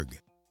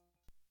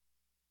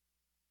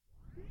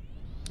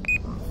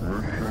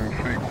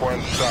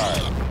start.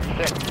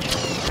 6,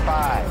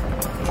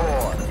 5,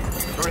 4,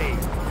 3, 2,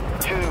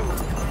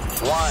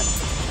 1,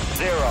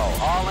 0.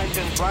 All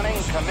engines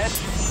running. Commit.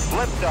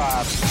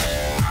 Liftoff.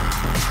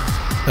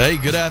 Hey,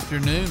 good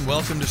afternoon.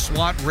 Welcome to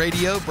SWAT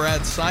Radio.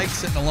 Brad Sykes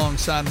sitting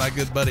alongside my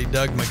good buddy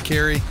Doug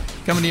McCary,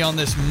 coming to you on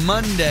this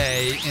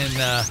Monday.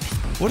 And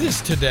what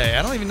is today?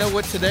 I don't even know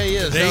what today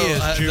is. Today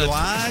is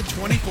July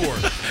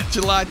 24th.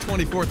 July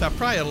 24th. I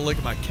probably ought to look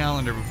at my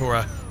calendar before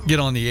I get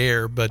on the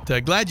air. But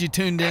glad you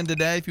tuned in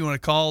today. If you want to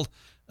call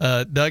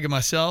Doug and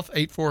myself,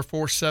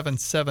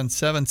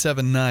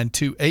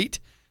 844-777-7928.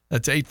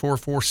 That's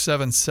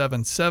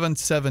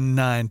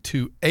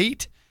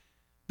 844-777-7928.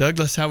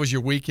 Douglas, how was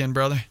your weekend,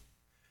 brother?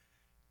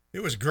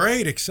 It was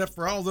great, except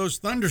for all those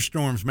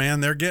thunderstorms, man.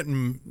 They're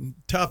getting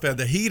tough.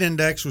 The heat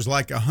index was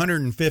like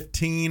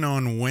 115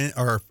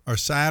 on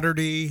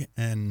Saturday,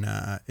 and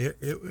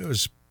it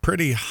was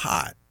pretty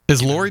hot.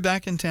 Is Lori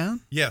back in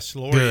town? Yes,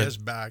 Lori is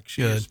back.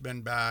 She has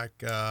been back.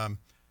 Now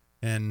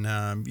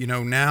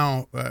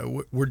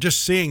we're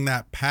just seeing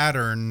that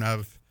pattern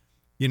of,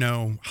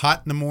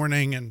 hot in the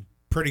morning and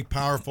pretty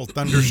powerful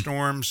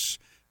thunderstorms.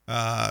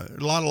 A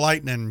lot of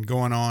lightning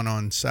going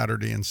on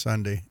Saturday and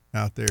Sunday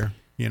out there.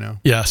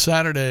 Yeah,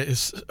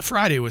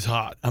 Friday was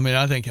hot. I mean,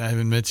 I think I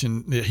even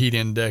mentioned the heat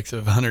index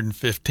of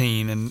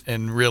 115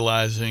 and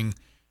realizing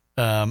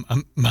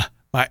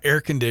my air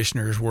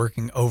conditioner is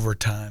working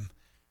overtime.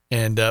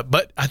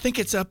 But I think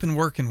it's up and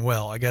working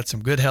well. I got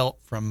some good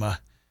help from my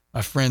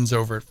friends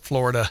over at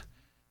Florida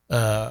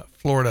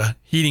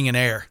Heating and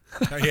Air.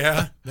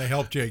 Yeah, they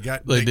helped you.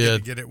 They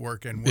did get it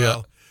working well.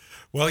 Yeah.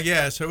 Well,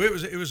 yeah. So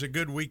it was a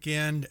good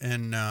weekend,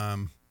 and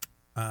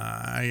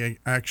I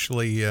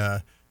actually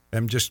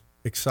am just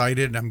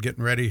excited. I'm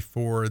getting ready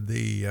for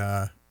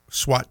the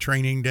SWAT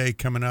training day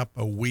coming up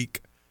a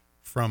week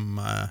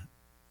from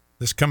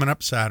this coming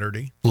up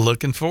Saturday.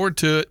 Looking forward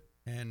to it.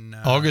 And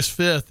August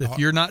 5th. If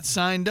you're not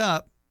signed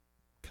up,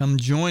 come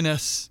join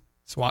us.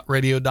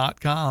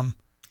 SWATradio.com.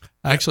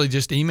 I actually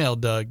just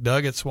emailed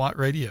Doug at SWAT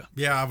Radio.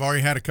 Yeah, I've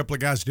already had a couple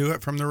of guys do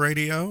it from the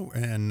radio,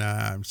 and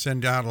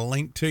send out a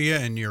link to you,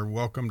 and you're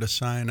welcome to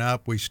sign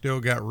up. We still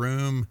got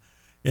room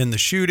in the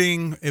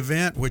shooting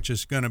event, which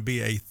is going to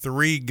be a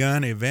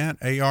 3-gun event,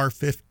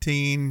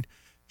 AR-15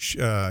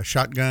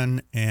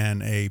 shotgun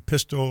and a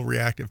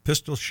reactive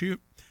pistol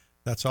shoot.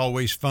 That's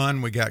always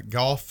fun. We got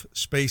golf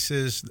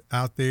spaces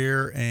out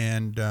there,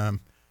 and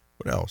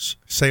what else?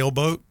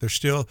 Sailboat. There's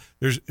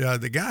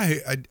the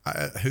guy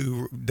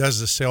who does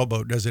the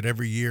sailboat does it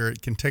every year.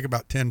 It can take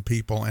about 10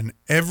 people, and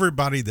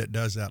everybody that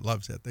does that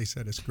loves it. They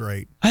said it's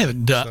great. I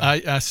haven't done.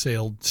 I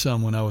sailed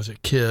some when I was a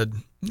kid.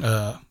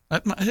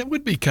 It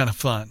would be kind of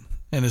fun,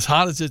 and as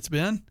hot as it's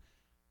been,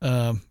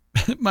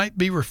 it might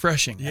be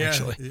refreshing.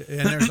 Actually,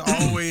 and there's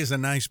always a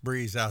nice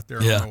breeze out there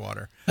on the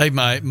water. Hey,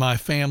 my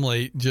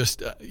family just.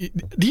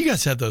 Do you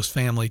guys have those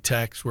family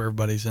texts where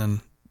everybody's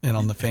in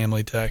on the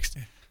family text?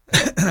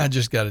 I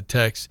just got a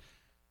text.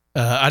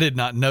 I did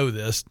not know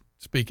this.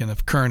 Speaking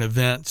of current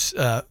events,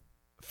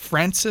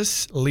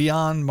 Francis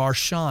Leon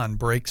Marchand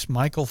breaks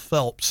Michael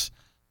Phelps'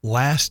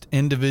 last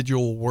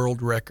individual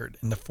world record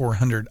in the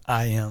 400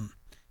 IM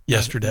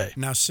yesterday.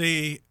 Now,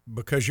 see,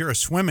 because you're a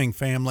swimming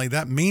family,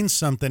 that means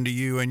something to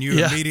you, and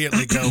you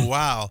immediately go,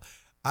 wow.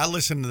 I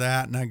listen to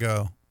that, and I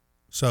go,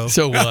 so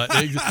what?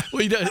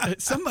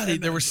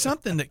 There was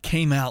something that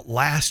came out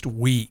last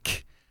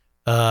week.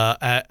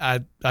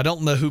 I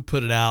don't know who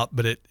put it out,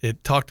 but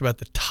it talked about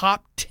the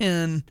top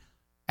 10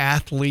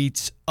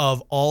 athletes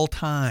of all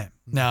time.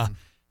 Now,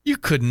 you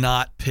could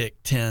not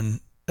pick 10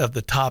 of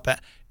the top.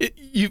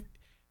 You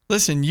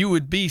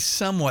would be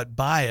somewhat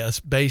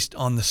biased based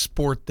on the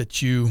sport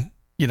that you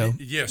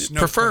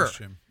prefer.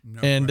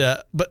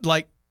 But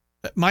like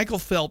Michael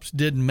Phelps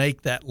didn't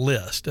make that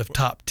list of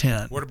top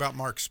 10. What about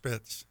Mark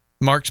Spitz?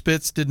 Mark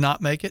Spitz did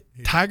not make it.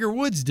 Tiger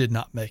Woods did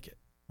not make it.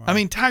 Wow. I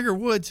mean, Tiger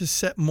Woods has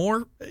set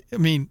more. I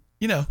mean,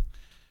 no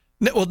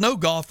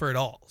golfer at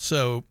all.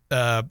 So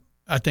I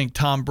think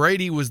Tom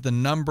Brady was the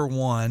number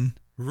one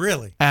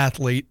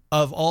athlete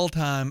of all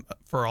time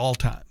for all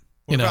time.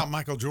 What about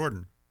Michael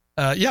Jordan?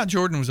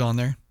 Jordan was on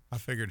there. I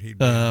figured he'd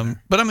be on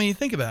there. But I mean,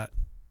 think about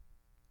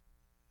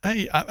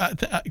it.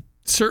 I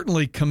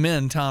certainly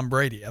commend Tom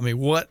Brady. I mean,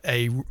 what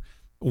a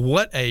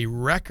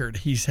record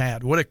he's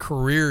had. What a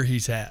career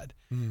he's had.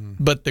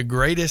 But the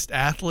greatest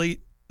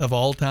athlete of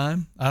all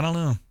time? I don't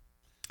know.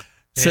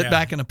 Sit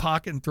back in a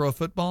pocket and throw a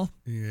football?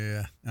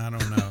 Yeah, I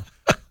don't know.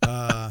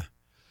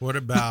 What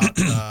about,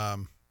 I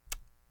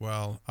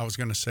was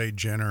going to say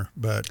Jenner,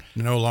 but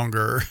no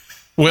longer.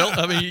 Well,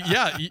 I mean,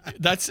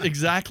 that's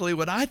exactly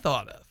what I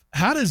thought of.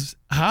 How does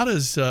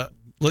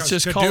let's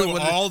just call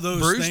it all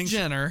those Bruce things?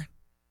 Jenner,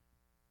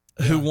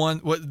 who won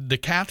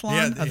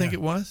decathlon? I think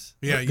it was.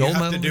 Yeah, you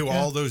have to do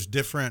all those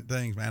different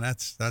things, man.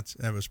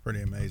 That was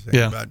pretty amazing.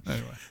 Yeah. But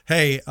anyway.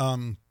 Hey,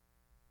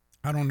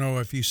 I don't know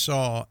if you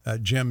saw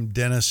Jim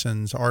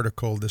Dennison's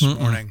article this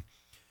morning.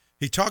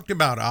 He talked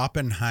about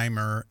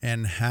Oppenheimer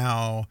and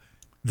how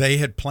they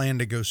had planned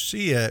to go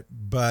see it,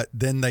 but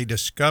then they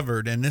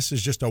discovered, and this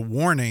is just a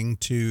warning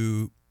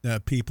to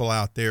people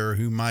out there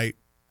who might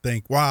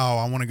think, wow,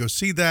 I want to go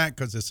see that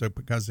because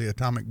because of the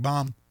atomic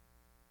bomb.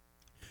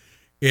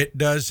 It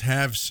does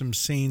have some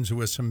scenes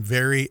with some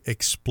very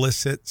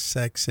explicit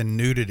sex and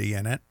nudity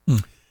in it.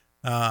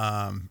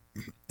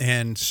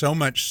 And so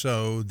much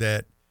so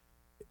that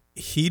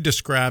he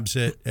describes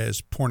it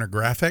as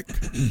pornographic.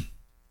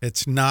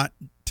 It's not,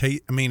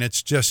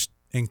 it's just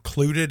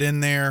included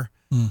in there.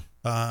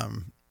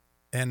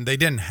 And they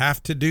didn't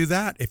have to do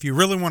that. If you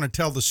really want to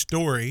tell the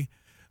story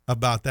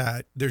about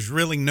that, there's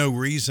really no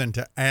reason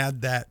to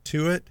add that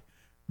to it.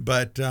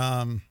 But,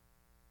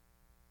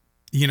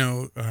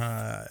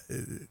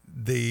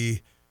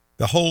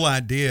 the whole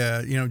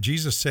idea,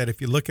 Jesus said,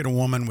 if you look at a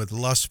woman with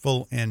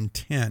lustful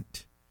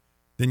intent,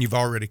 then you've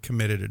already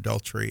committed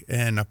adultery.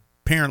 And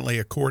apparently,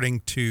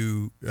 according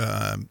to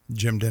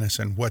Jim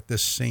Dennison, what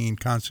this scene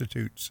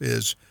constitutes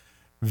is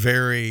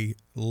very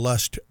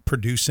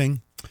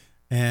lust-producing,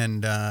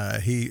 and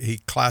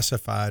he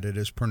classified it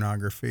as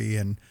pornography.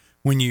 And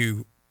when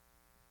you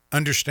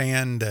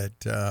understand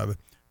that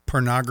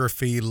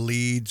pornography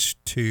leads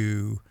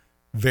to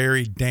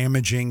very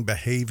damaging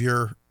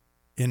behavior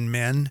in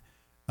men,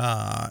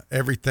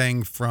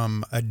 everything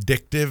from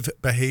addictive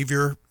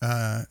behavior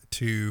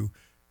to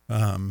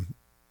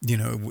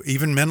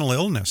even mental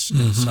illness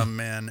in some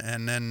men.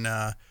 And then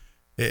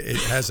it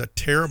has a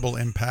terrible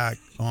impact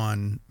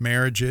on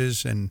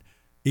marriages and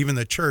even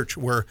the church,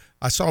 where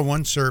I saw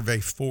one survey,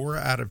 4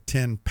 out of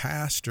 10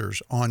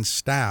 pastors on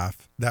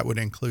staff, that would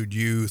include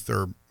youth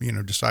or,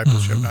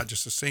 discipleship, not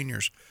just the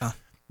seniors,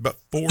 but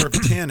 4 of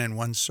 10 in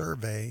one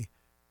survey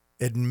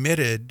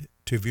admitted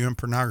to viewing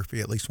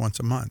pornography at least once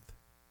a month,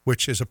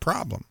 which is a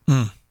problem.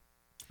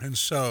 And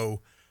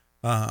so,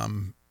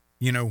 when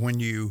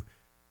you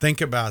think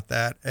about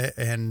that,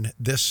 and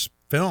this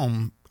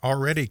film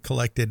already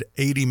collected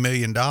 $80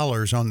 million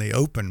on the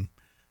open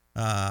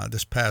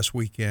this past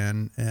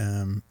weekend,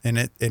 and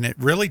it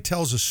really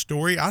tells a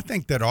story, I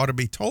think, that ought to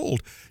be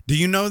told. Do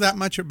you know that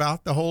much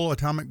about the whole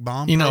atomic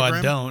bomb program?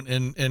 I don't,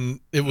 and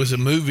it was a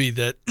movie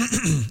that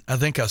I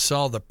think I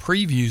saw the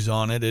previews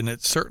on it, and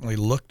it certainly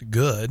looked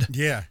good.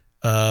 Yeah.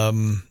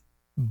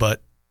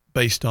 But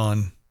based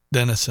on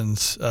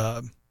Dennison's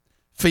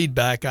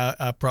feedback,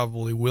 I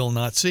probably will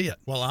not see it.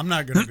 Well, I'm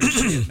not going to go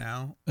see it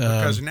now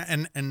because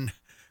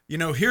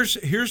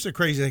here's the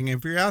crazy thing.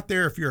 If you're out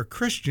there, if you're a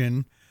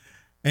Christian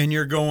and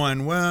you're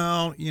going,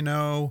 well,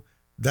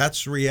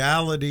 that's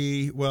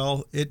reality.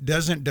 Well, it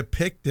doesn't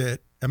depict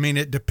it.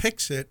 It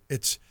depicts it.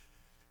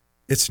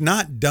 It's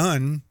not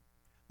done.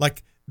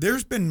 Like,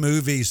 there's been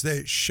movies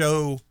that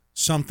show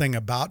something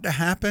about to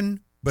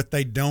happen, but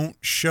they don't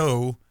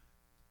show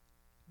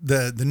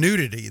the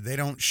nudity. They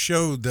don't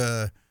show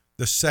the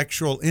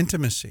sexual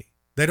intimacy.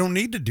 They don't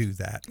need to do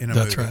that in a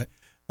movie. That's right.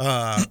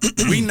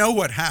 We know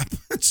what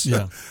happens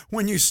Yeah.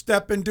 when you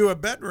step into a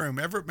bedroom.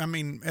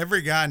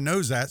 Every guy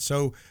knows that.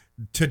 So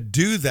to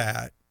do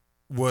that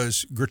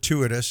was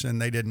gratuitous,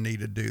 and they didn't need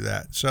to do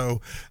that.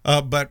 So,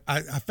 but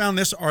I found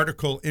this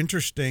article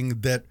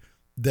interesting that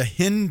the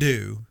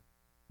Hindu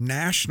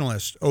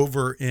nationalists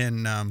over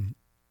in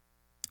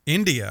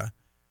India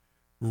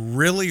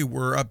really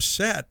were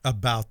upset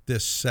about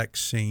this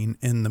sex scene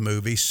in the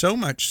movie, so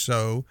much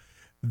so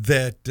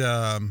that,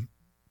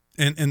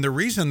 and the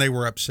reason they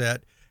were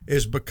upset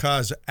is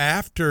because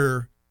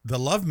after the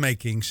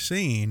lovemaking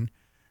scene,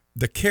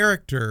 the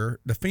character,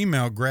 the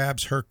female,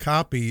 grabs her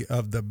copy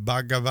of the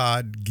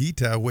Bhagavad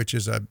Gita, which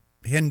is a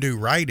Hindu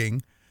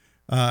writing,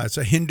 it's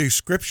a Hindu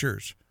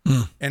scriptures,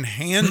 and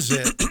hands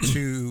it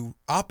to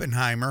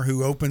Oppenheimer,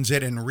 who opens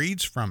it and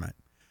reads from it.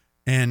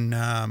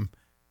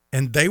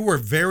 And they were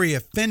very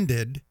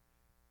offended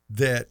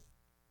that,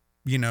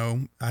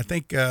 I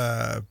think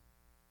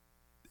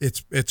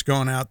it's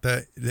gone out.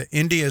 The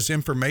India's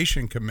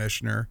information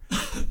commissioner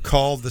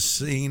called the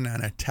scene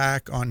an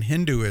attack on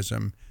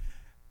Hinduism,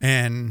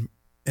 and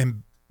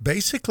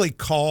basically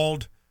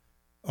called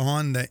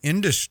on the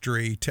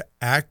industry to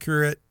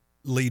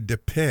accurately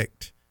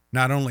depict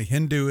not only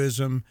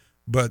Hinduism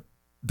but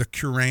the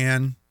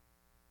Quran,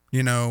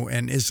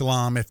 and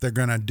Islam, if they're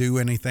going to do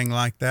anything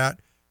like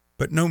that.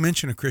 But no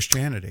mention of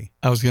Christianity.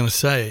 I was going to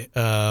say,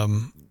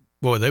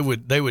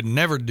 they would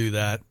never do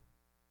that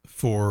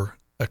for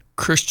a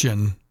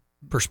Christian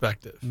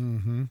perspective,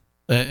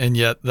 and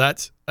yet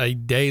that's a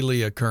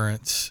daily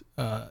occurrence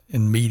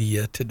in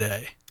media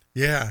today.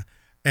 Yeah,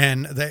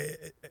 and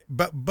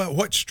but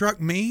what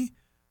struck me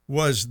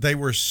was they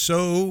were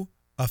so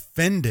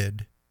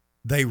offended.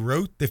 They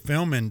wrote the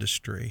film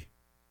industry,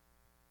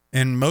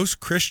 and most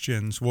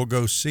Christians will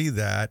go see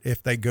that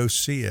if they go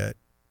see it,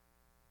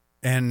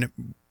 and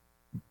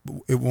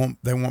they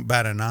won't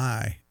bat an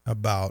eye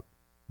about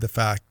the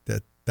fact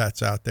that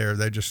that's out there.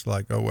 They're just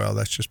like, oh, well,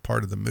 that's just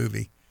part of the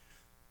movie.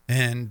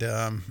 And,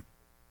 I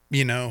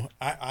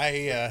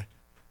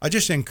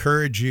just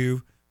encourage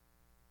you,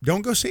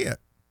 don't go see it.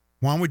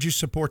 Why would you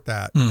support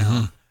that?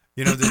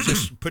 They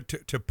just put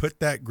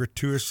that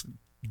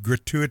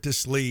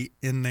gratuitously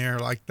in there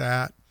like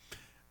that.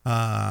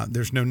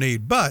 There's no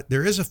need, but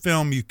there is a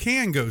film you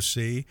can go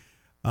see.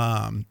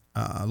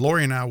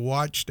 Lori and I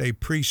watched a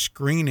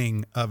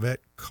pre-screening of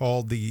it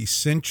called The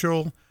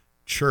Essential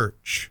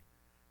Church,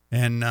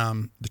 and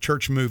the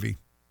church movie.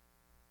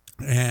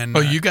 And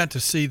you got to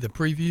see the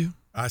preview?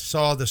 I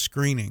saw the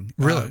screening.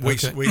 Really? We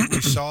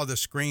saw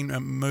the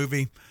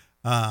movie,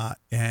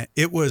 and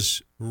it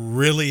was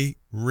really,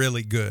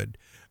 really good.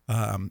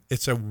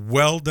 It's a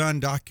well done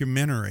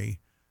documentary,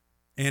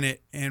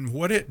 and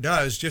what it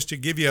does, just to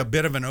give you a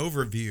bit of an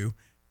overview,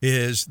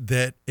 is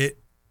that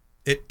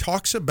it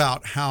talks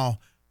about how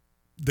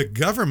the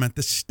government,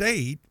 the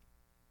state,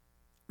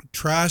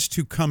 tries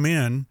to come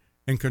in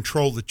and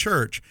control the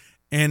church.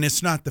 And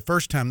it's not the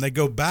first time. They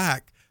go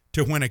back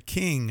to when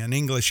an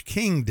English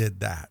king did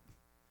that,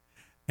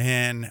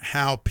 and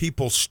how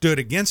people stood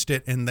against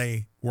it and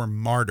they were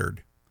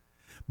martyred.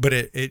 But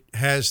it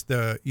has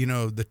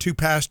the two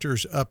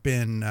pastors up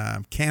in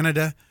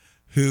Canada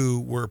who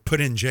were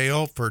put in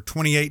jail for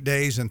 28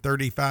 days and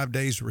 35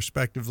 days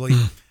respectively.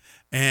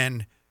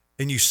 And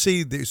you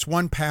see this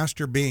one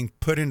pastor being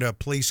put into a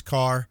police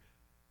car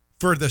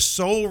for the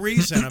sole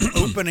reason of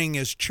opening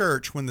his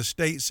church when the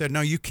state said,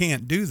 no, you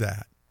can't do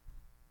that.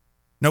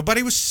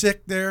 Nobody was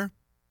sick there.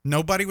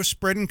 Nobody was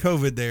spreading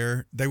COVID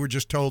there. They were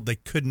just told they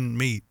couldn't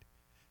meet.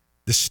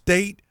 The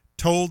state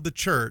told the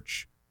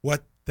church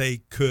what they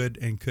could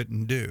and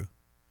couldn't do.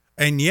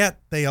 And yet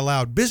they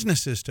allowed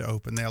businesses to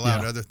open. They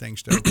allowed other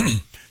things to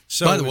open.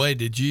 So, by the way,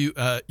 did you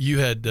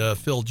had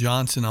Phil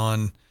Johnson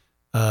on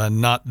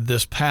not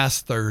this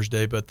past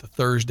Thursday, but the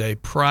Thursday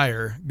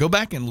prior. Go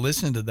back and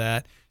listen to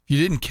that. If you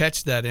didn't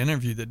catch that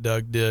interview that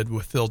Doug did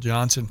with Phil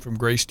Johnson from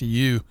Grace to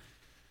You,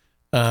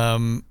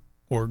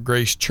 or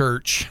Grace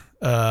Church,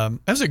 it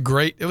was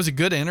a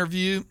good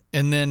interview.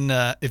 And then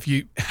I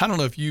don't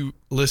know if you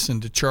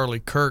listened to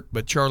Charlie Kirk,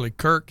 but Charlie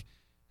Kirk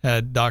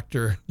had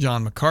Dr.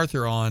 John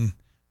MacArthur on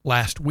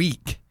last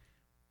week,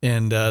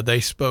 and they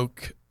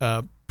spoke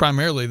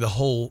primarily. The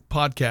whole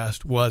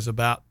podcast was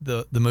about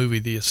the movie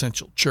The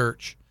Essential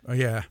Church. Oh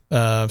yeah.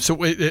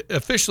 So it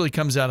officially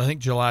comes out, I think,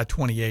 July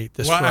 28th.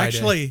 This Friday.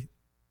 Actually,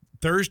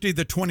 Thursday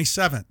the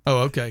 27th. Oh,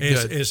 okay.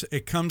 Good.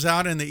 It comes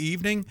out in the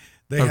evening.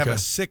 They have a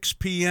 6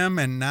 p.m.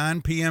 and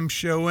 9 p.m.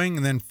 showing,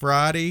 and then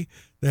Friday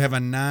they have a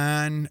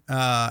 9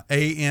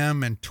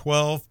 a.m. and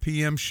 12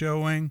 p.m.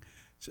 showing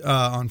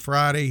on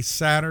Friday.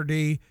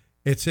 Saturday,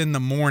 it's in the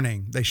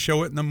morning. They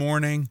show it in the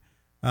morning,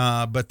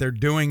 but they're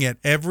doing it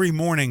every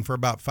morning for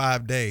about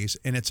 5 days,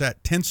 and it's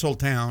at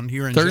Tinseltown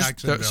here in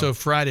Jacksonville. So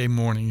Friday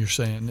morning, you're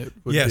saying it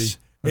would yes,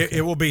 be? Okay.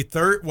 It will be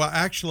Well,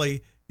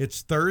 actually,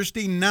 it's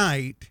Thursday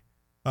night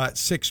at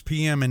 6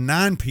 p.m. and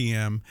 9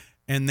 p.m.,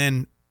 and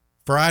then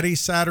Friday,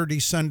 Saturday,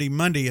 Sunday,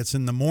 Monday, it's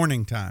in the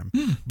morning time.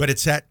 But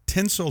it's at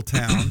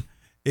Tinseltown.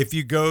 If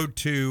you go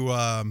to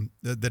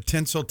the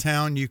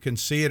Tinseltown, you can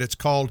see it. It's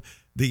called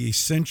The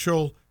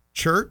Essential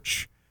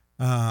Church.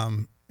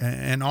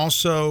 And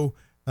also,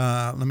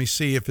 let me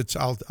see if it's,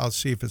 I'll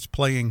see if it's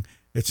playing.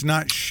 It's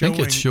not showing. I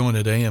think it's showing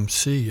at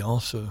AMC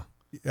also.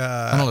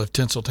 I don't know if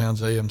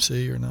Tinseltown's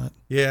AMC or not.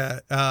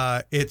 Yeah.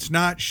 It's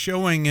not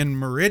showing in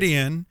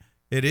Meridian.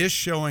 It is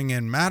showing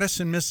in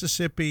Madison,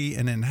 Mississippi,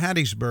 and in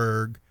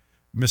Hattiesburg,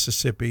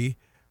 Mississippi,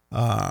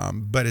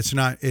 but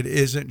it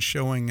isn't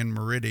showing in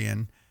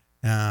Meridian.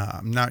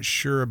 I'm not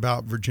sure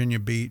about Virginia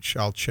Beach.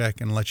 I'll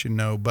check and let you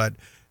know. But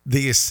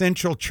the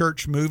Essential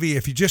Church movie,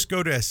 if you just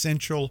go to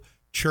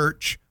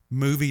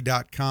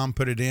essentialchurchmovie.com,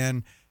 put it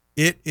in.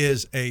 It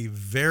is a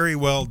very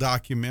well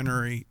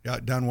documentary,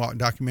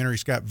 documentary.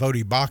 It's got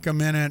Vodi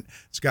Bakum in it.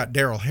 It's got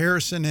Daryl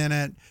Harrison in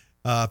it.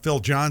 Phil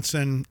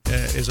Johnson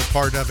is a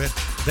part of it.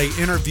 They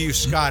interview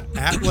Scott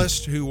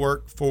Atlas, who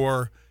worked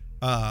for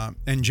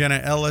and Jenna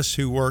Ellis,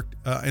 who worked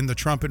in the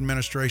Trump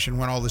administration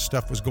when all this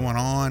stuff was going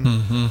on,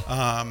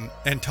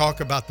 and talk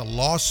about the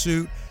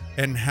lawsuit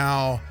and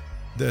how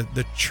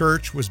the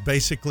church was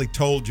basically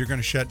told you're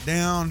going to shut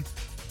down,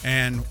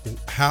 and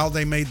how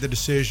they made the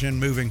decision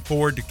moving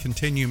forward to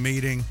continue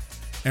meeting,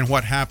 and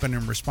what happened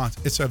in response.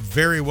 It's a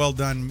very well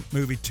done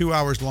movie, 2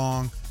 hours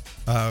long,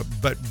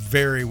 but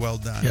very well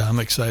done. Yeah, I'm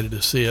excited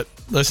to see it.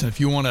 Listen, if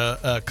you want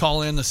to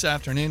call in this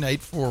afternoon,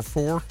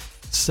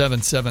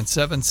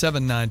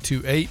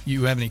 844-777-7928.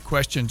 You have any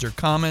questions or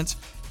comments,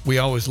 we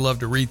always love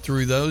to read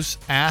through those.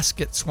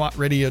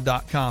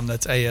 Ask@swatradio.com.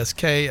 That's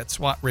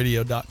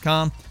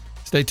ASK@swatradio.com.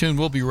 Stay tuned.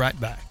 We'll be right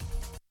back.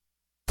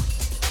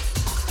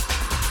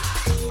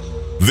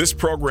 This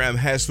program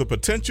has the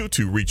potential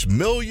to reach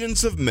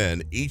millions of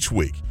men each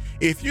week.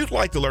 If you'd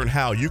like to learn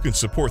how you can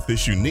support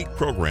this unique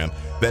program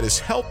that is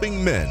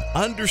helping men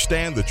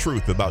understand the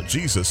truth about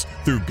Jesus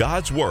through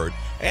God's Word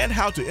and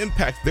how to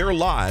impact their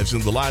lives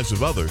and the lives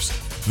of others,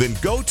 then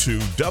go to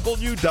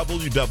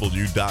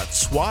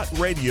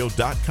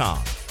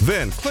www.swatradio.com.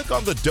 Then click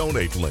on the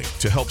donate link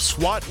to help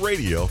SWAT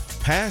Radio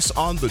pass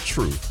on the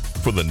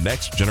truth for the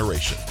next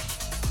generation.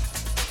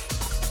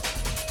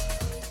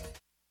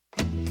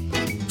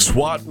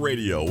 SWAT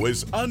Radio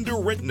is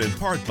underwritten in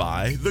part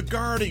by The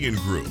Guardian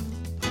Group.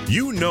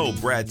 You know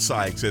Brad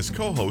Sykes as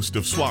co-host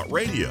of SWAT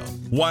Radio.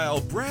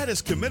 While Brad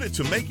is committed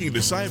to making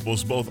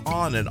disciples both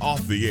on and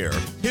off the air,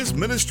 his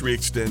ministry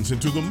extends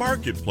into the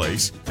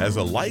marketplace as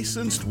a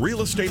licensed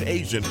real estate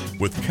agent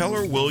with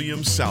Keller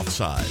Williams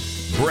Southside.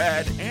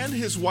 Brad and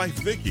his wife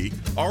Vicki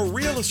are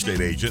real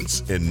estate agents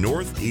in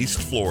Northeast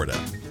Florida.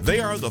 They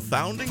are the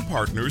founding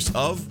partners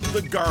of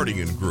the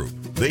Guardian Group.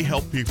 They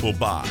help people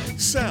buy,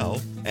 sell,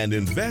 and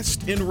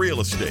invest in real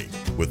estate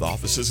with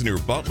offices near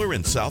Butler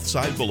and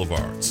Southside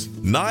Boulevards.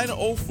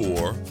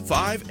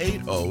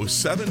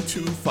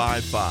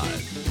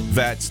 904-580-7255.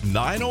 That's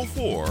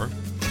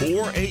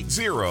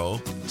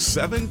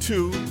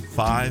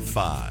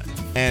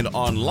 904-480-7255. And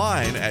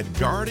online at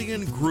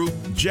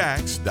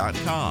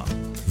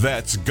GuardianGroupJax.com.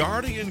 That's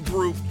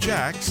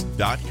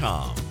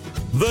GuardianGroupJax.com.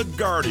 The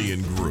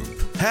Guardian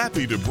Group.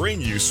 Happy to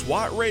bring you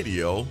SWAT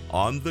Radio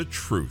on the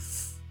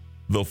Truth.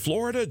 The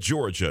Florida,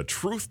 Georgia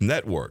Truth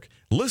Network.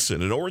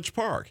 Listen in Orange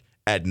Park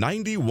at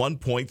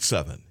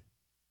 91.7.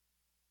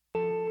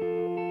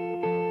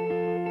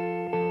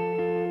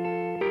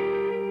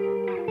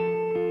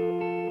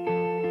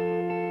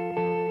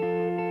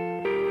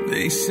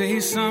 They say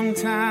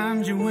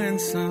sometimes you win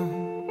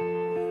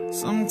some,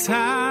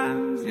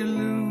 sometimes you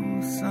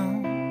lose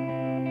some.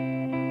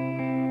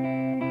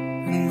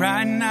 And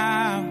right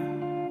now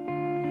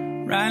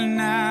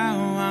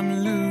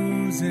I'm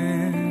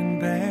losing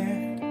bad.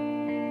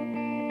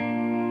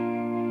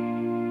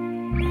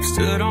 I've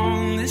stood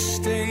on this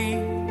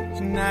stage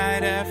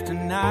night after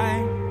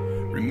night,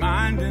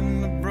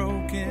 reminding the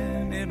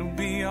broken it'll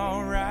be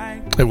all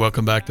right. Hey,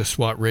 welcome back to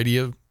SWAT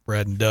Radio.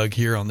 Brad and Doug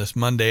here on this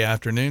Monday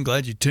afternoon.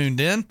 Glad you tuned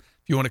in. If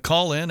you want to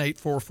call in,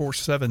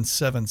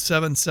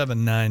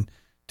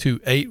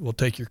 844-777-7928. We'll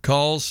take your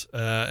calls.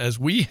 As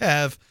we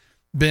have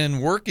been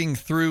working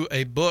through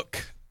a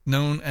book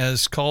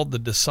called The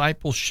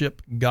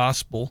Discipleship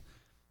Gospel,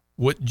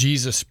 What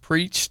Jesus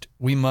Preached,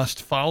 We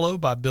Must Follow,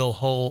 by Bill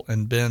Hull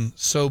and Ben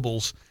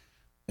Sobels.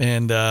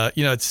 And,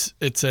 it's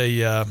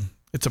a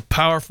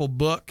powerful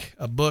book,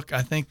 a book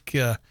I think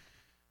the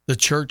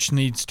church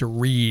needs to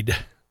read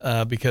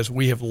because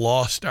we have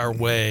lost our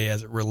way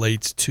as it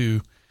relates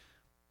to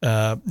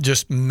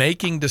just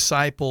making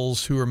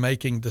disciples who are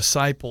making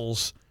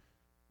disciples,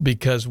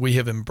 because we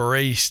have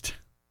embraced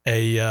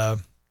a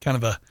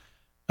kind of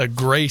a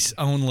grace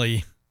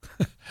only,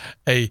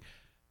 a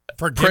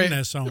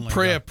forgiveness only,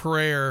 prayer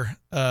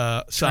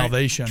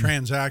salvation.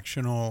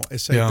 Transactional.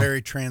 It's a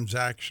very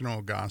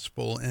transactional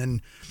gospel.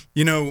 And,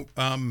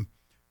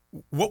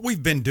 what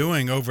we've been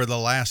doing over the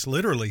last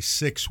literally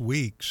 6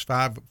 weeks,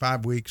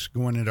 five weeks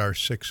going into our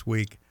 6th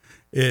week,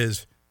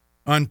 is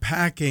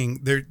unpacking.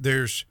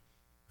 There's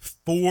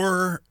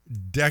 4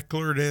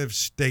 declarative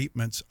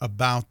statements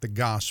about the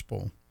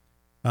gospel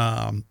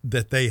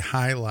that they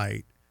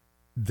highlight,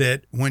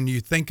 that when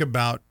you think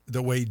about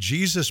the way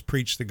Jesus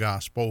preached the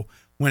gospel,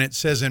 when it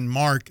says in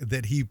Mark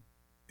that he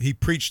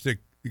preached the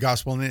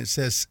gospel, and it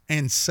says,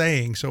 and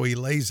saying, so he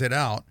lays it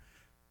out.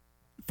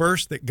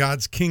 First, that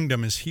God's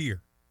kingdom is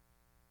here.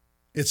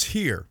 It's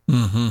here.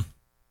 Mm-hmm.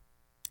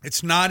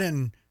 It's not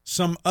in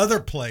some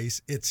other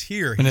place. It's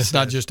here. And it's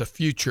not just a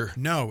future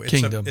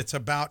kingdom. It's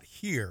about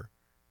here.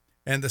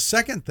 And the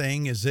second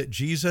thing is that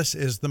Jesus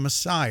is the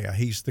Messiah.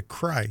 He's the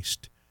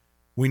Christ.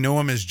 We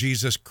know him as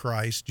Jesus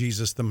Christ,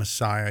 Jesus the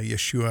Messiah,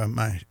 Yeshua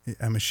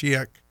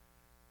Mashiach.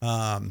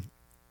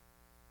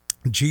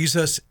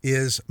 Jesus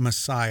is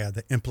Messiah,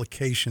 the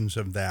implications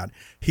of that.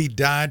 He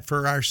died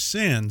for our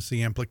sins,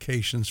 the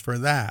implications for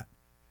that.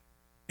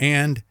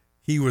 And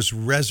he was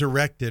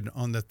resurrected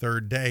on the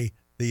 3rd day,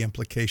 the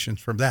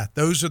implications from that.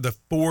 Those are the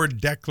 4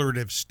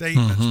 declarative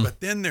statements. Mm-hmm. But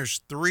then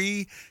there's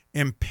 3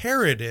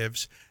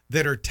 imperatives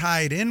that are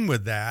tied in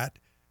with that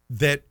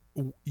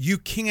you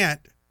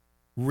can't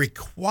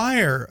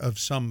require of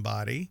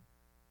somebody,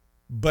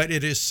 but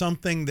it is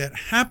something that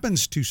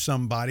happens to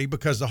somebody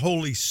because the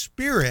Holy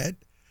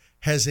Spirit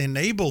has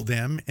enabled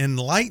them,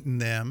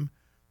 enlightened them.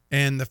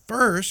 And the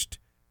first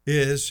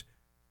is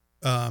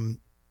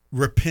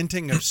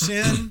repenting of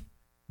sin,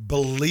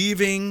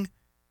 believing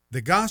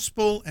the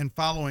gospel, and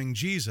following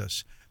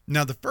Jesus.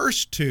 Now, the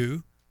first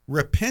 2,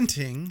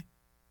 repenting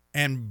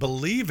and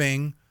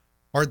believing,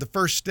 are the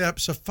first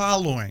steps of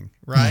following,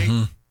 right?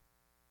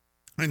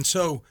 Mm-hmm. And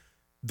so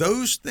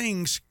those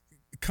things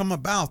come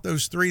about,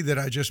 those 3 that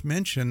I just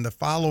mentioned, the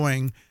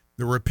following,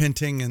 the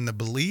repenting, and the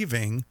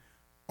believing,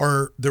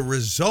 are the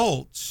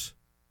results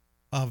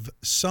of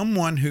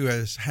someone who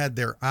has had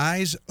their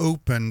eyes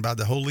opened by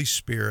the Holy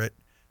Spirit.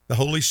 The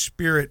Holy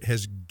Spirit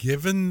has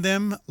given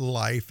them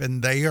life,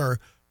 and they are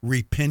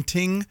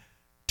repenting,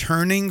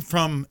 turning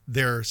from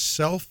their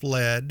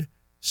self-led,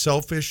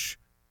 selfish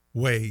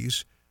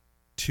ways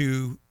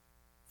to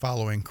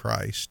following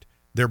Christ.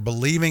 They're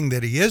believing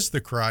that he is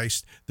the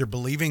Christ. They're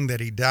believing that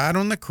he died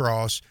on the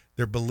cross.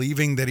 They're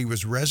believing that he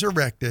was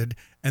resurrected,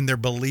 and they're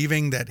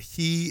believing that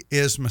he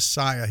is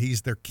Messiah.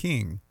 He's their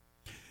king.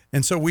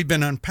 And so we've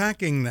been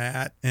unpacking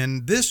that,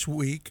 and this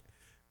week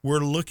we're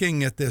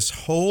looking at this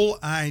whole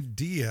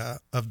idea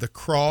of the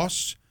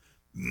cross,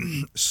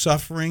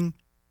 suffering,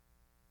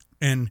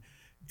 and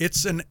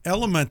it's an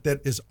element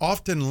that is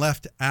often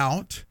left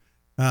out,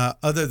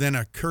 other than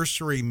a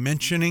cursory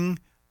mentioning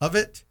of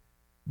it.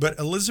 But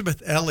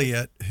Elizabeth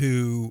Elliot,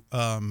 who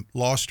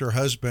lost her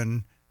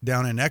husband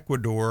down in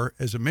Ecuador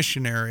as a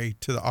missionary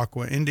to the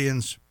Aqua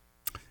Indians,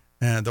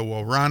 the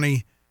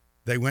Waorani,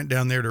 they went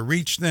down there to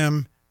reach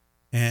them,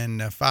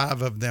 and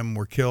 5 of them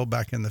were killed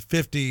back in the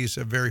 50s,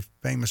 a very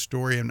famous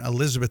story. And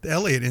Elizabeth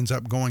Elliot ends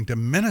up going to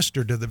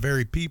minister to the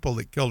very people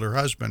that killed her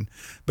husband.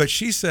 But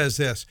she says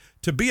this: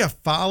 to be a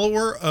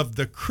follower of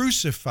the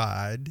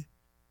crucified,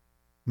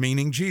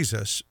 meaning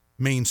Jesus,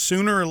 means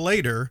sooner or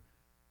later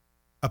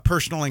a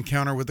personal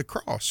encounter with the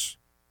cross.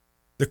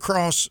 The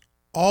cross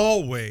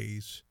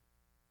always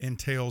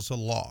entails a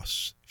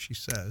loss, she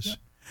says. Yeah.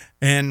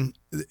 And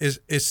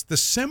it's the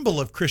symbol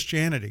of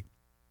Christianity.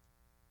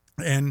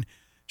 And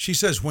she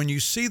says, when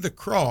you see the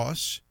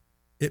cross,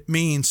 it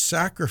means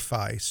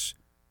sacrifice.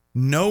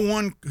 No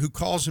one who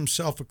calls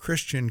himself a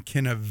Christian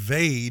can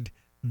evade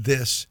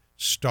this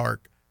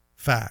stark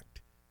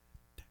fact.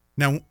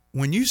 Now,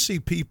 when you see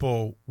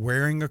people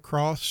wearing a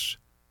cross,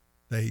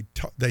 they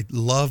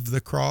love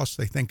the cross.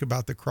 They think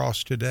about the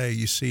cross today.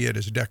 You see it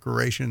as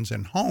decorations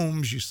in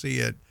homes. You see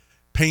it,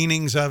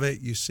 paintings of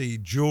it. You see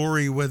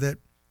jewelry with it.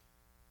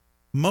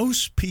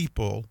 Most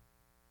people,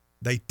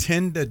 they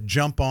tend to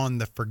jump on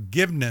the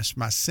forgiveness,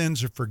 my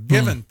sins are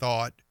forgiven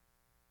thought,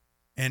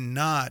 and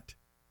not,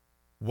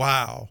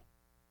 wow,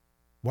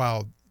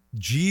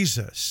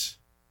 Jesus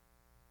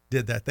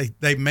did that.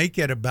 They make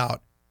it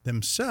about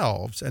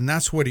themselves, and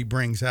that's what he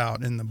brings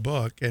out in the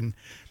book. And,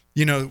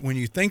 you know, when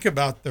you think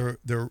about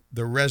the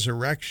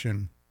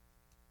resurrection,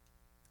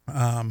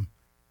 and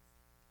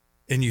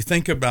you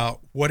think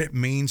about what it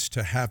means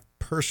to have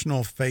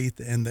personal faith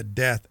in the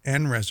death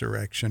and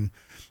resurrection,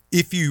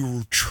 if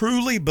you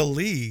truly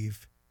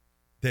believe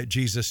that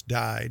Jesus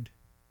died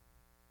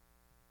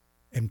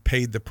and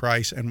paid the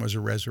price and was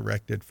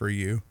resurrected for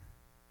you,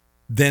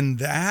 then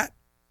that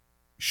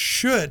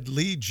should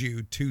lead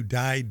you to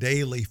die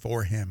daily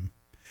for him.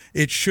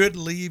 It should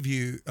leave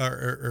you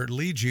or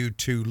lead you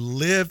to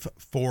live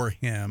for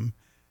him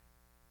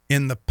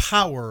in the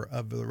power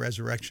of the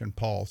resurrection,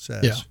 Paul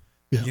says.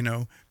 Yeah. You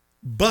know,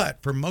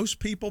 but for most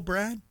people,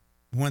 Brad,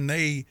 when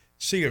they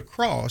see a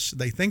cross,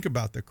 they think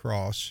about the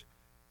cross.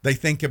 They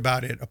think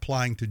about it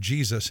applying to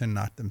Jesus and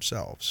not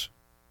themselves.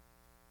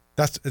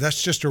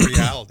 That's just a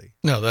reality.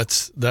 No,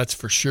 that's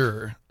for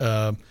sure.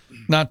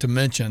 Not to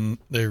mention,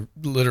 they're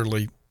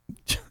literally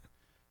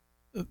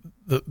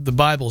the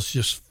Bible's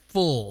just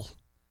full.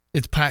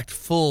 It's packed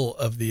full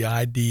of the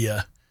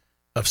idea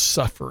of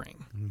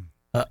suffering,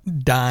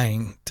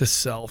 dying to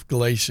self.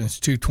 Galatians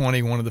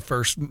 2:20, one of the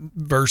first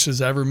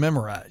verses I ever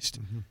memorized.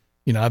 Mm-hmm.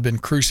 You know, I've been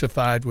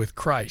crucified with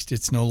Christ.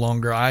 It's no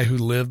longer I who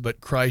live,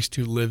 but Christ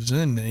who lives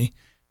in me.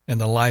 And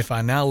the life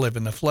I now live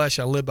in the flesh,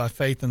 I live by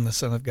faith in the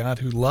Son of God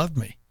who loved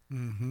me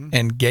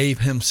and gave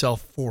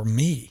himself for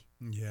me.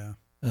 Yeah.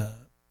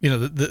 You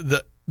know,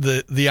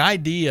 the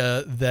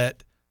idea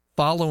that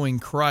following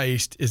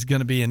Christ is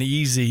going to be an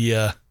easy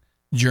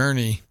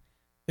journey,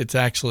 it's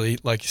actually,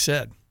 like you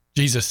said,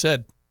 Jesus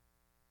said,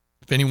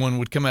 if anyone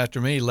would come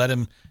after me, let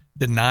him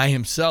deny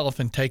himself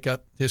and take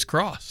up his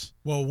cross.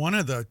 Well, one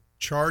of the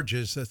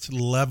charges that's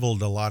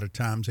leveled a lot of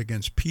times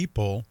against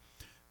people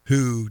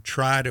who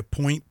try to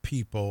point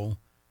people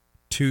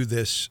to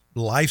this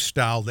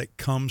lifestyle that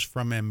comes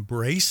from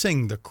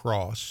embracing the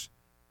cross,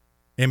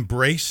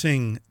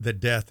 embracing the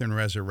death and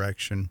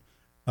resurrection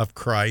of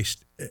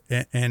Christ,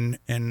 and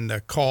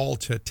the call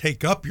to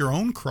take up your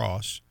own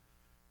cross,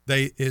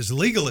 is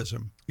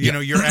legalism. You know,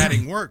 you're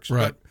adding works.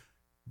 Right.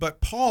 But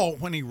Paul,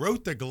 when he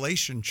wrote the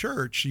Galatian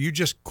church, you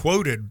just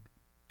quoted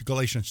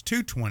Galatians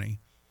 2:20,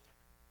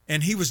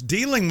 and he was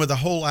dealing with the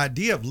whole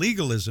idea of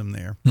legalism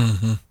there.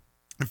 Mm-hmm.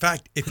 In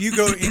fact, if you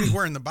go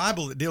anywhere in the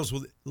Bible that deals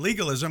with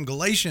legalism,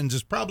 Galatians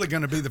is probably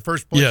going to be the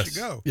first place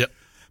you go. Yep.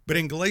 But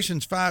in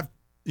Galatians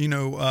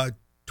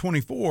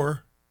 5:24,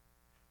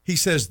 he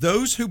says,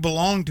 those who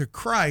belong to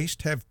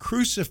Christ have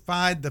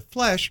crucified the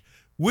flesh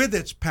with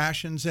its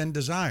passions and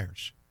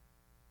desires.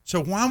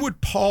 So why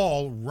would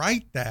Paul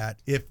write that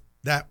if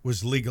that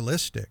was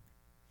legalistic?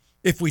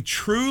 If we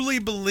truly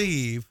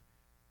believe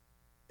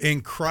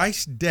in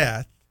Christ's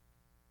death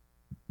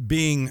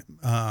being,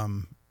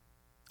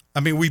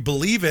 we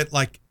believe it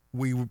like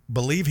we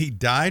believe he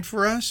died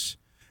for us.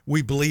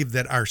 We believe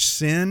that our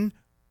sin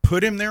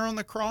put him there on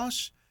the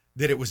cross,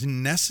 that it was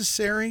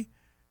necessary,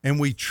 and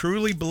we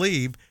truly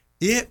believe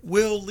it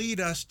will lead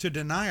us to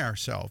deny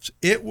ourselves.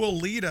 It will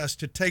lead us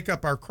to take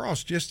up our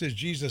cross, just as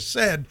Jesus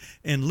said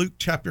in Luke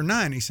chapter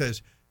 9. He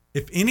says,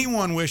 if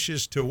anyone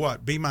wishes to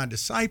what? Be my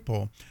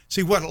disciple.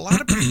 See, what a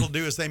lot of people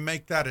do is they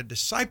make that a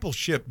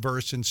discipleship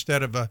verse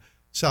instead of a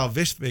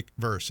salvific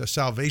verse, a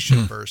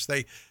salvation verse.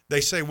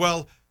 They say,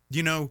 well,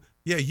 you know,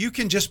 yeah, you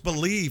can just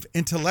believe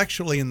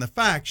intellectually in the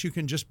facts. You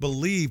can just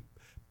believe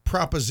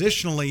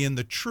propositionally in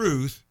the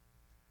truth,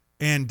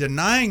 and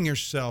denying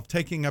yourself,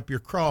 taking up your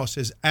cross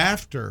is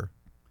after.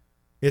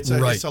 It's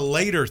a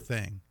later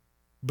thing.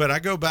 But I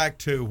go back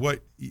to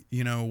what,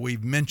 you know,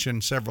 we've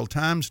mentioned several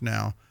times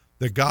now.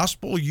 The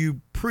gospel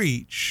you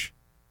preach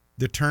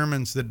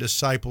determines the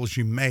disciples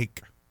you make.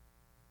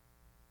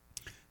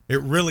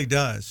 It really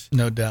does.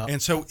 No doubt.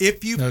 And so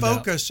if you No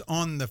focus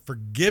on the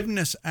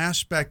forgiveness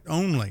aspect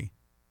only,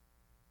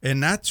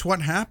 and that's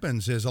what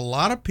happens, is a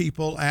lot of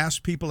people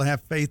ask people to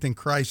have faith in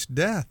Christ's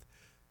death,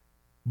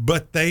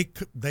 but they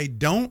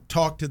don't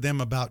talk to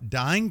them about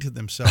dying to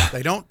themselves.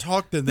 They don't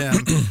talk to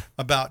them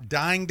about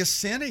dying to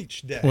sin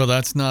each day. Well,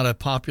 that's not a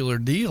popular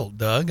deal,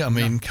 Doug. I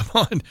mean, come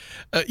on.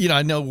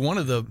 I know one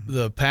of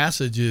the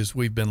passages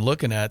we've been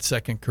looking at, 2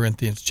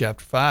 Corinthians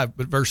chapter 5,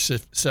 but verse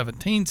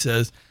 17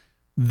 says,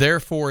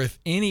 therefore, if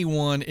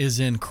anyone is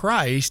in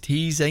Christ,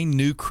 he's a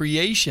new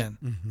creation.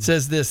 Mm-hmm. It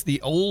says this,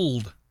 the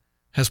old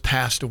has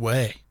passed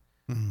away.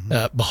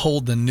 Mm-hmm.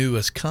 Behold, the new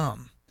has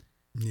come.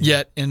 Yeah.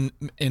 Yet in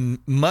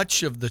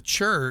much of the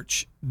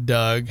church,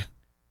 Doug,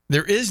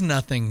 there is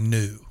nothing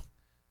new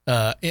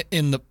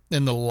in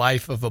the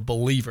life of a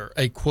believer.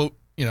 A quote,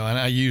 and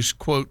I use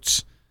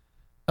quotes,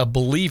 a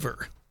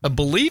believer. A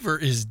believer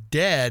is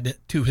dead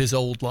to his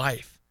old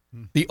life.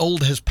 The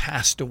old has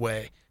passed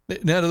away.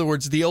 In other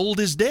words, the old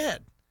is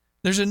dead.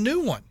 There's a new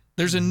one.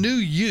 There's a new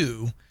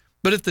you.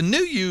 But if the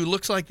new you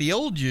looks like the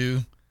old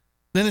you,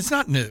 then it's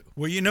not new.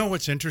 Well, you know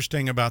what's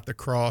interesting about the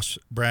cross,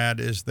 Brad,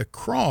 is the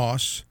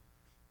cross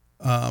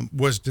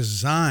was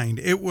designed.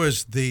 It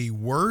was the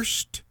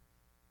worst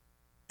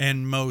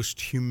and most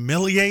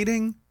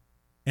humiliating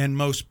and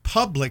most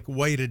public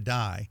way to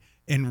die.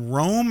 And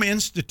Rome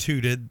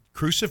instituted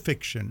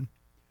crucifixion.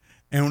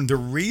 And the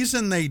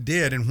reason they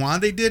did, and why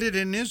they did it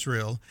in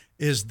Israel,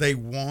 is they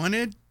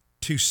wanted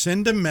to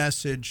send a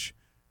message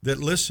that,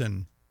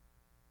 listen,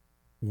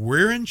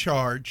 we're in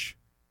charge,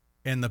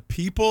 and the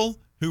people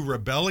who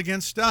rebel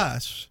against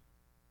us,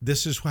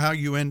 this is how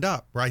you end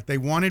up, right? They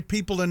wanted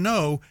people to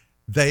know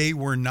they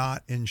were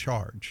not in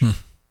charge.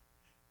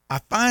 I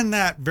find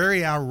that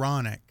very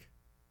ironic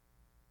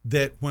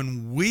that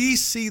when we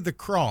see the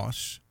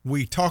cross,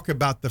 we talk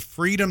about the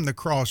freedom the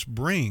cross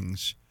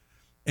brings,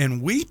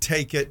 and we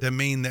take it to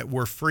mean that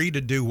we're free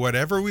to do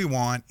whatever we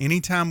want,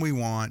 anytime we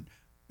want,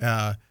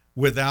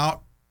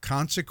 without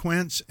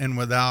consequence and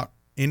without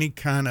any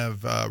kind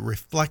of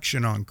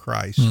reflection on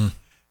Christ.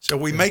 So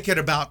we make it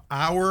about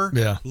our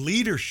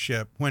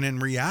leadership, when in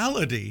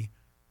reality,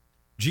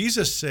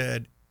 Jesus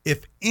said,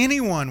 if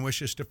anyone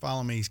wishes to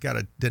follow me, he's got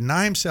to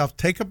deny himself,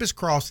 take up his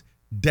cross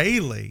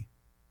daily.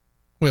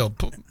 Well,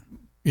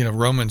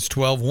 Romans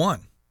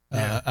 12:1.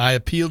 I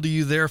appeal to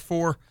you,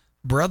 therefore,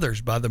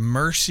 brothers, by the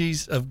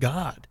mercies of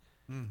God.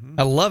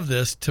 I love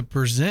this, to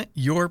present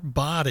your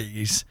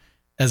bodies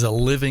as a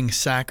living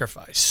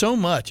sacrifice. So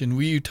much,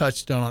 and you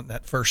touched on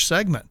that first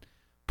segment,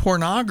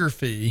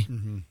 pornography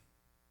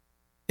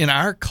in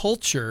our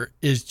culture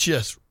is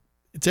just,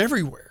 it's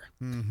everywhere.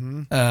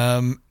 And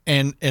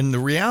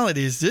the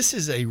reality is this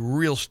is a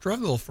real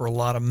struggle for a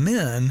lot of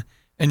men,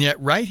 and yet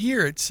right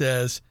here it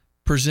says,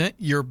 present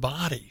your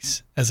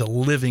bodies as a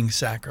living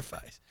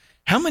sacrifice.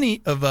 How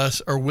many of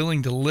us are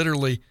willing to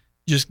literally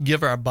just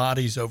give our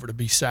bodies over to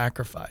be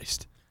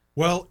sacrificed?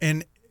 Well,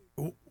 and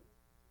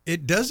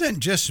it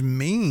doesn't just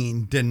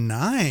mean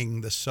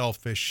denying the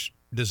selfish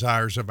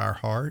desires of our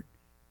heart.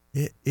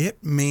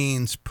 It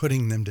means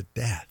putting them to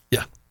death.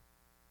 Yeah.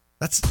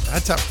 That's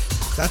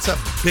a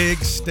big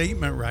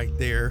statement right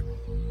there,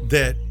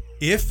 that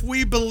if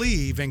we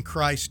believe in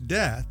Christ's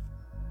death,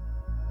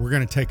 we're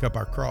going to take up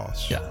our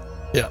cross. Yeah.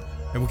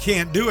 And we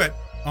can't do it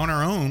on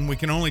our own. We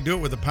can only do it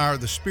with the power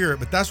of the Spirit.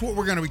 But that's what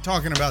we're going to be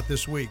talking about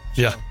this week.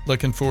 So. Yeah,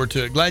 looking forward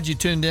to it. Glad you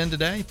tuned in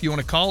today. If you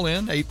want to call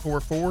in,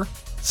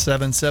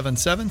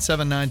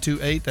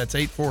 844-777-7928. That's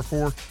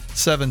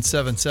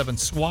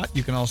 844-777-SWAT.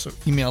 You can also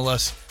email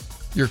us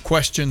your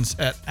questions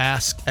at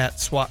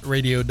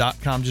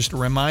ask@swatradio.com. Just a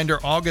reminder,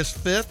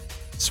 August 5th,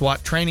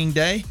 SWAT Training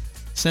Day.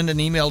 Send an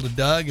email to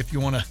Doug if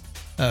you want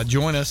to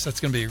join us. That's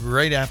going to be a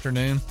great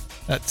afternoon.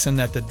 Send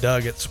that to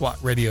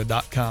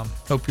Doug@swatradio.com.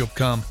 Hope you'll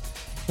come.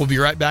 We'll be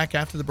right back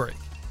after the break.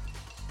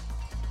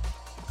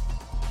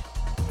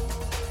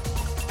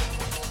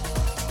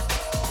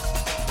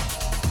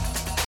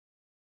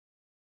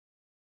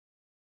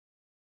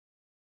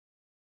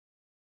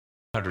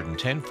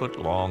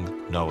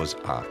 $110-foot-long Noah's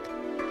Ark.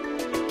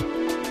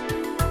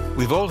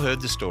 We've all heard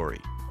the story.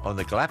 On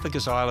the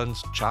Galapagos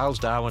Islands, Charles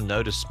Darwin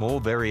noticed small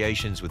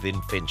variations within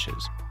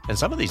finches, and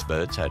some of these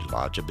birds had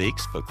larger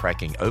beaks for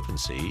cracking open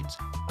seeds,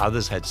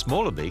 others had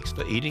smaller beaks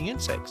for eating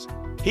insects.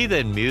 He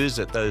then mused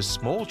that those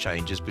small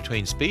changes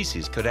between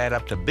species could add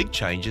up to big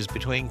changes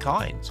between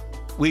kinds.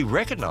 We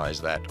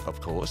recognize that,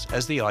 of course,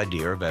 as the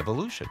idea of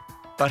evolution.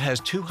 But has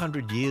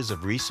 200 years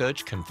of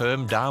research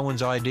confirmed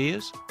Darwin's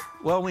ideas?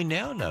 Well, we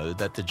now know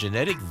that the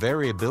genetic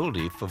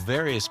variability for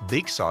various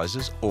beak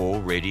sizes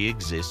already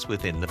exists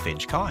within the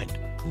finch kind.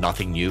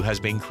 Nothing new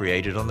has been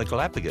created on the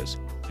Galapagos,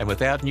 and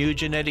without new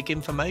genetic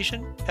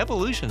information,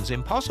 evolution's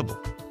impossible.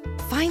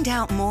 Find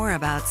out more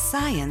about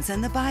science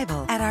and the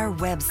Bible at our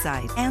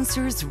website,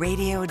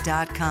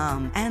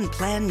 AnswersRadio.com, and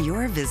plan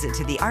your visit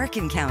to the Ark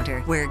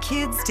Encounter, where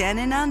kids 10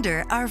 and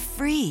under are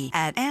free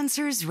at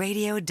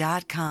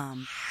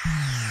AnswersRadio.com.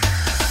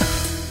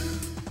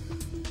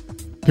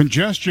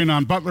 Congestion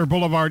on Butler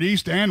Boulevard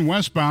East and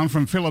westbound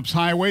from Phillips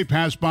Highway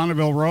past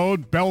Bonneville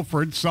Road,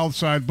 Belford,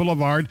 Southside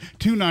Boulevard,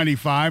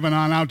 295 and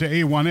on out to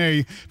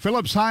A1A.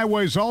 Phillips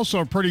Highway is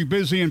also pretty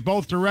busy in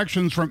both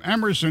directions from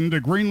Emerson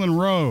to Greenland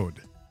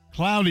Road.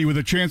 Cloudy with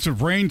a chance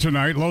of rain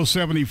tonight, low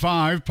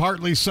 75.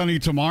 Partly sunny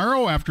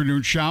tomorrow,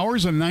 afternoon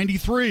showers, and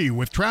 93.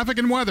 With traffic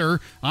and weather,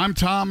 I'm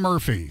Tom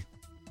Murphy.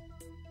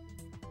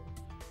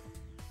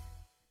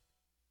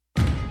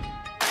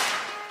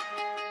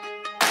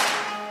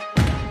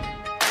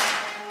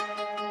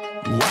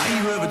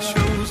 Why you ever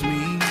chose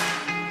me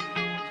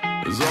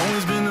has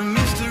always been a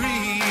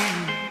mystery.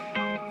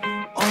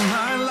 All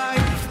my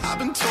life I've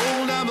been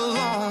told I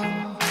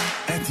belong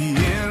at the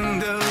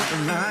end of the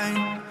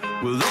line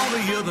with all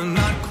the other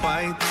not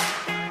quite,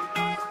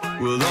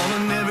 with all the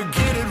never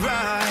get it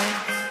right.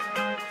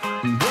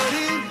 But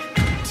it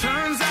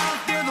turns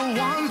out they're the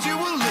ones you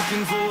were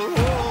looking for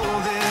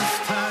all this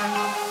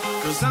time,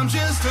 'cause I'm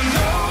just a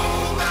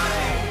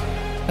nobody.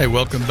 Hey,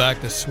 welcome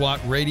back to SWAT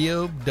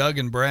Radio. Doug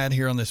and Brad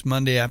here on this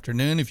Monday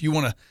afternoon. If you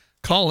want to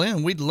call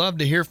in, we'd love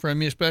to hear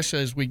from you,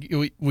 especially as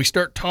we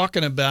start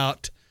talking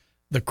about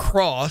the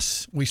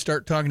cross. We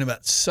start talking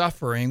about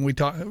suffering. We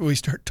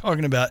start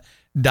talking about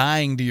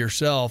dying to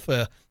yourself.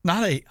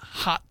 Not a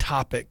hot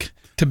topic,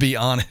 to be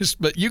honest,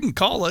 but you can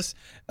call us.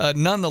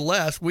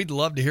 Nonetheless, we'd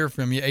love to hear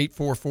from you.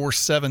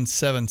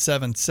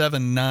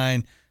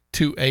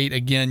 844-777-7928.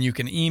 Again, you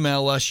can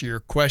email us your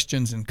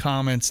questions and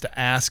comments to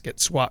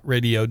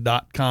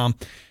ask@swatradio.com.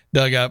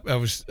 Doug, I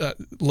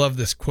love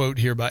this quote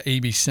here by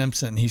A.B.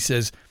 Simpson. He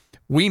says,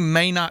 "We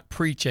may not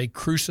preach a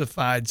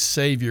crucified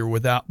Savior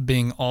without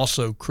being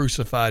also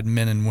crucified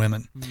men and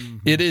women. Mm-hmm.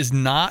 It is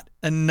not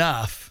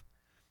enough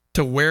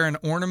to wear an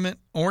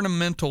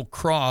ornamental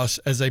cross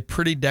as a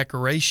pretty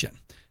decoration.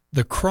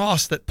 The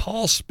cross that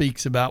Paul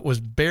speaks about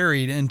was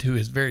buried into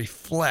his very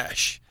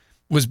flesh,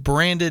 was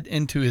branded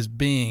into his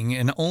being,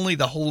 and only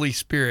the Holy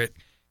Spirit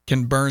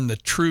can burn the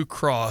true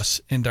cross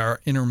into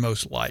our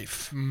innermost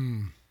life."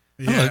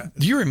 Yeah.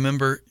 Do you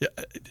remember?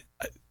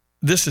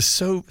 This is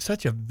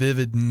such a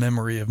vivid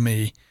memory of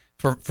me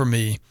for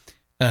me.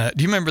 Do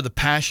you remember The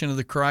Passion of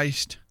the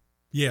Christ?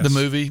 Yes. The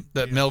movie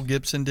that Mel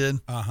Gibson did.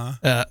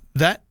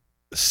 That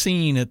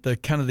scene at the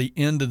kind of the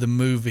end of the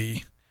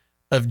movie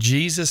of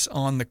Jesus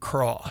on the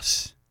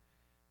cross,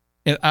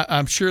 and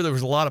I'm sure there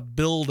was a lot of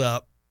build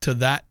up to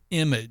that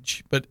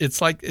image, but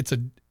if I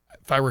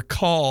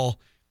recall,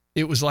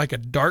 it was like a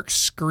dark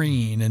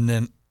screen, and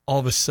then all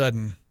of a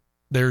sudden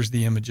there's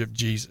the image of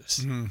Jesus.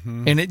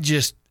 Mm-hmm. And it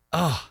just,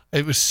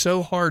 it was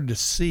so hard to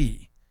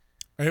see.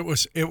 It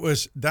was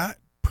that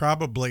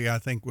probably, I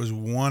think, was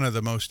one of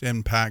the most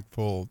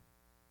impactful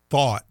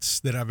thoughts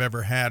that I've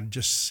ever had,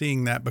 just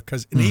seeing that,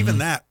 because, and even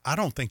that, I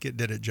don't think it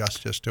did it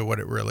justice to what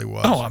it really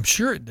was. Oh, I'm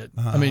sure it did.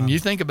 I mean, you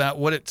think about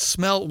what it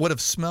would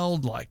have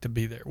smelled like to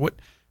be there.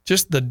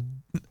 You've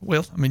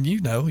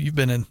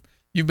been in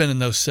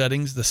those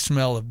settings, the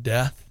smell of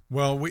death.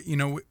 Well,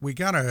 we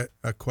got a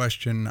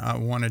question I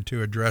wanted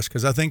to address,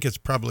 because I think it's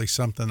probably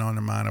something on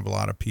the mind of a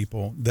lot of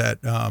people, that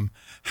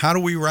how do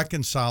we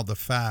reconcile the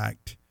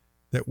fact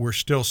that we're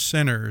still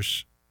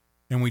sinners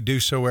and we do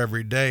so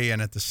every day,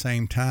 and at the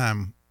same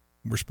time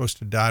we're supposed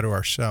to die to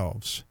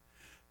ourselves?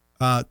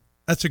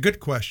 That's a good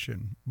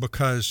question,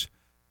 because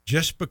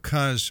just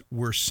because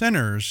we're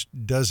sinners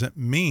doesn't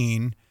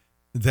mean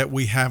that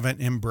we haven't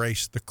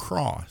embraced the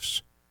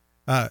cross.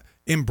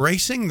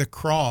 Embracing the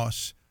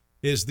cross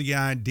is the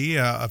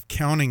idea of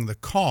counting the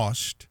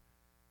cost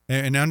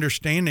and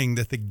understanding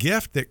that the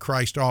gift that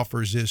Christ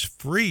offers is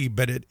free,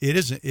 but it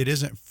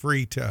isn't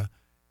free to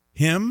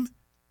him,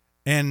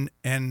 and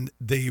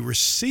the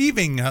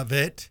receiving of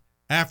it,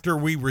 after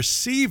we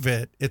receive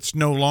it, it's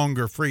no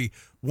longer free.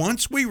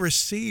 Once we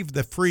receive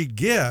the free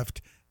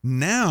gift,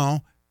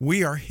 now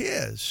we are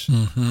his.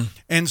 Mm-hmm.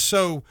 And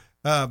so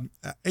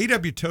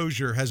A.W.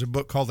 Tozier has a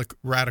book called The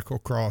Radical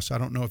Cross. I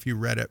don't know if you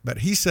read it, but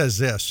he says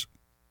this.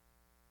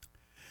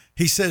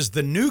 He says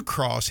the new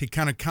cross, he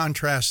kind of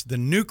contrasts the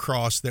new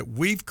cross that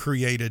we've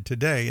created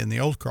today and the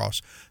old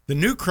cross. The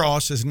new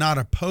cross is not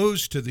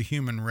opposed to the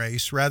human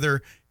race.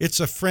 Rather, it's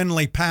a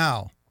friendly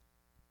pal.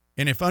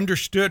 And if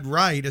understood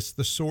right, it's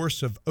the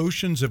source of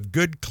oceans of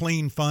good,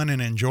 clean fun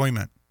and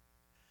enjoyment.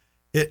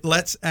 It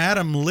lets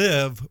Adam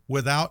live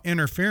without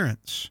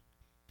interference.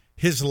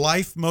 His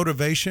life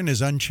motivation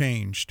is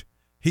unchanged.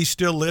 He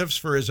still lives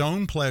for his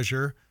own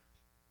pleasure,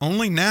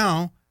 only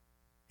now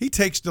he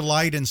takes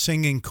delight in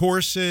singing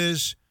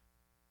choruses,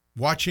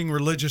 watching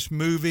religious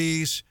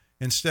movies,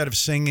 instead of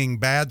singing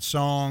bad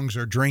songs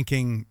or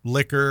drinking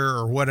liquor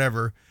or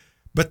whatever.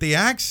 But the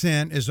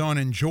accent is on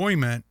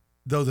enjoyment,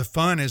 though the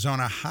fun is on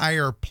a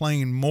higher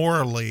plane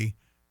morally,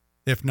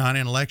 if not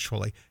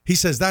intellectually. He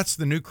says that's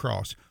the new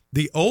cross.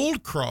 The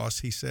old cross,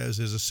 he says,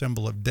 is a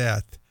symbol of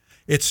death.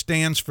 It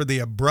stands for the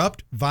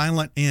abrupt,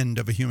 violent end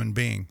of a human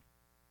being.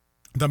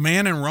 The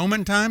man in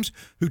Roman times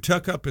who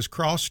took up his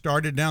cross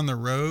started down the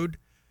road,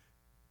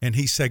 and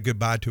he said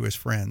goodbye to his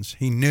friends.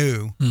 He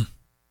knew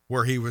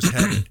where he was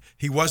headed.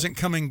 He wasn't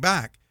coming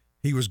back.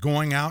 He was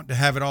going out to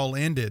have it all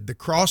ended. The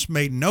cross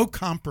made no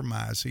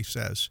compromise, he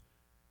says.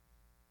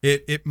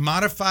 It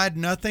modified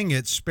nothing.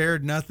 It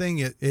spared nothing.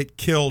 It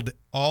killed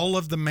all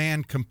of the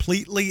man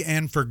completely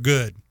and for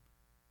good.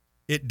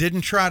 It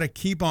didn't try to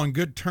keep on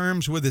good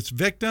terms with its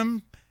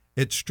victim.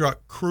 It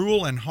struck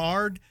cruel and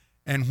hard.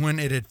 And when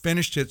it had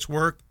finished its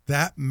work,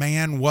 that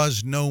man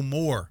was no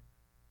more.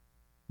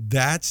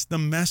 That's the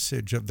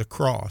message of the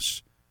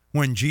cross.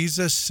 When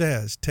Jesus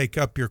says, take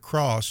up your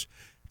cross,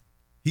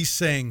 he's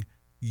saying,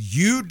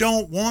 you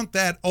don't want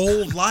that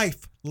old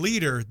life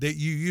leader that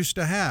you used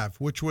to have,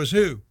 which was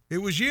who? It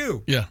was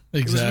you. Yeah,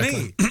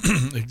 exactly. It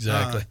was me.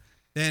 Exactly.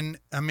 And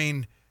I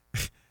mean,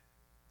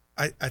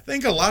 I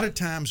think a lot of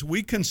times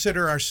we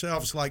consider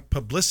ourselves like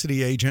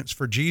publicity agents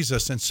for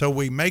Jesus, and so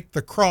we make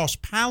the cross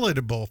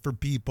palatable for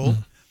people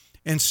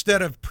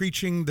instead of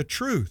preaching the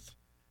truth.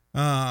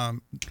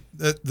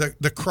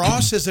 The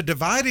cross is a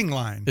dividing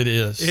line. It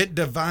is. It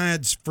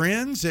divides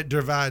friends. It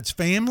divides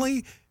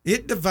family.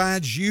 It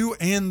divides you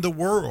and the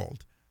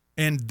world.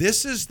 And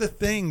this is the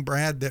thing,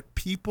 Brad, that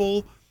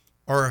people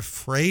are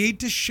afraid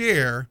to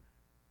share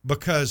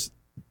because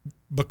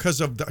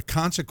of the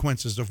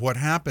consequences of what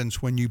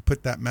happens when you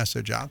put that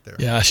message out there.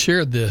 Yeah, I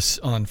shared this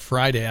on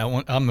Friday.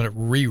 I'm going to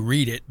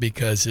reread it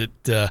because it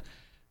kind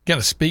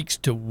of speaks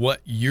to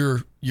what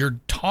you're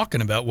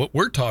talking about, what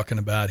we're talking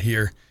about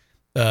here.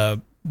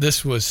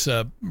 This was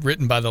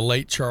written by the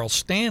late Charles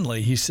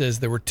Stanley. He says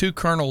there were 2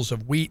 kernels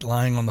of wheat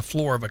lying on the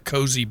floor of a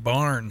cozy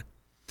barn.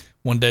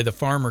 One day the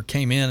farmer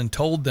came in and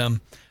told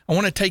them, I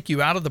want to take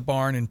you out of the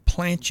barn and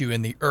plant you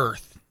in the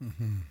earth.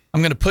 Mm-hmm.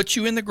 I'm going to put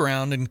you in the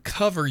ground and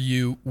cover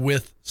you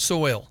with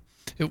soil.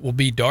 It will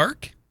be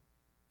dark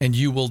and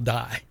you will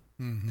die.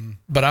 Mm-hmm.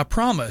 But I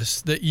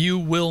promise that you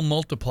will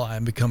multiply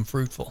and become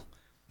fruitful.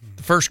 Mm-hmm.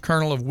 The first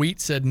kernel of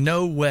wheat said,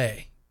 no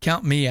way,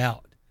 count me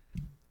out.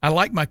 I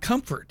like my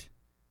comfort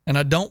and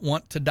I don't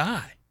want to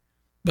die.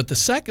 But the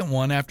second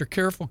one, after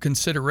careful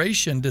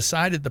consideration,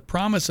 decided the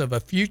promise of a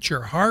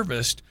future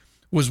harvest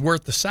was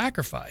worth the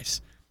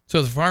sacrifice.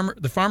 So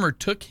the farmer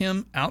took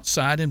him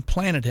outside and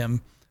planted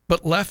him,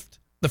 but left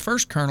the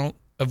first kernel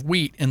of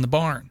wheat in the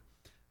barn.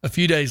 A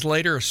few days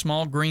later, a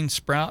small green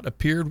sprout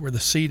appeared where the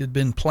seed had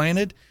been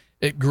planted.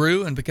 It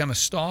grew and became a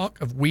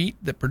stalk of wheat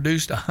that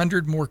produced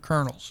 100 more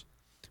kernels.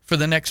 For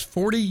the next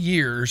 40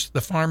 years,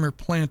 the farmer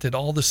planted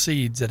all the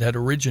seeds that had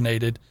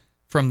originated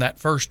from that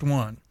first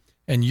one,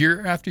 and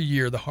year after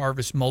year the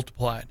harvest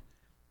multiplied.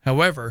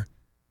 However,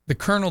 the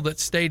kernel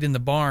that stayed in the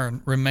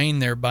barn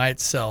remained there by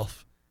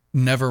itself,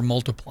 never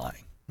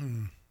multiplying.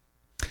 Hmm.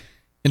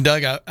 And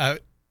Doug, I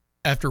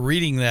after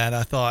reading that,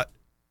 I thought,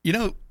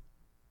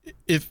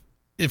 if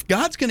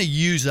God's going to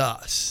use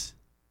us,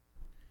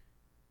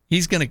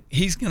 He's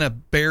gonna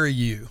bury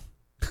you,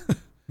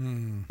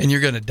 and you're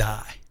going to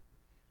die.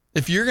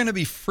 If you're going to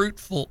be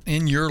fruitful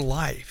in your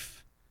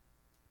life,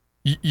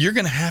 you're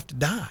going to have to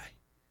die.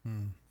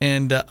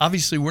 And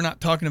obviously, we're not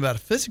talking about a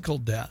physical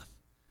death,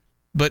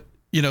 but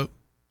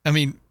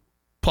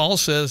Paul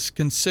says,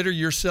 consider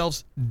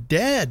yourselves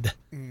dead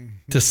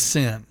to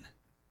sin,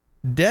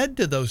 dead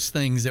to those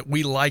things that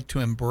we like to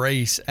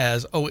embrace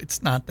as,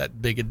 it's not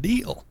that big a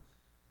deal.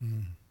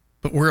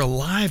 But we're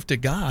alive to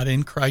God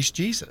in Christ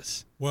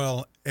Jesus.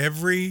 Well,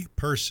 every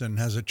person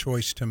has a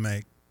choice to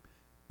make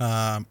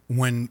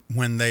when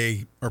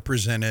they are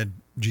presented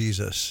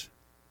Jesus.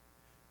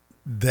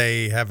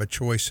 They have a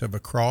choice of a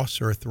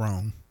cross or a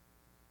throne.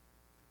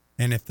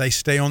 And if they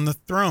stay on the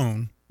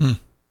throne,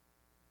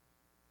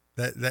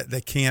 that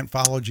they can't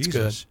follow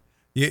Jesus.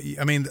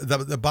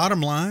 The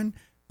bottom line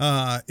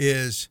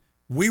is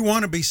we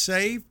want to be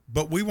saved,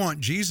 but we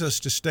want Jesus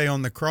to stay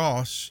on the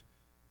cross,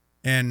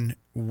 and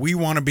we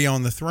want to be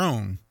on the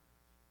throne.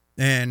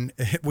 And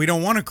we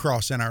don't want a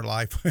cross in our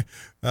life.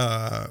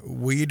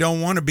 We don't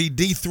want to be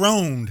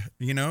dethroned.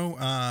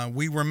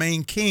 We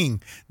remain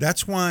king.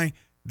 That's why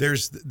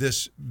there's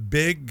this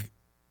big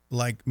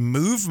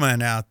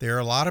movement out there.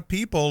 A lot of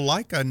people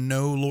like a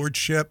no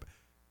lordship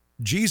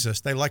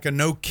Jesus. They like a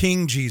no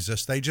king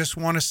Jesus. They just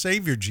want a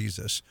savior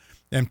Jesus.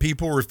 And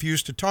people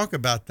refuse to talk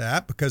about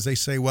that because they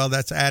say, well,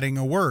 that's adding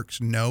a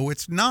works. No,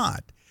 it's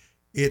not.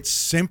 It's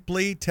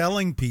simply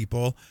telling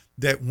people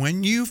that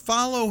when you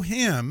follow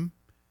him,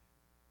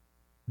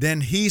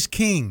 then he's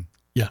king.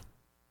 Yeah.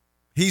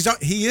 He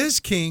is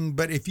king,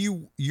 but if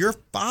you're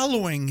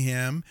following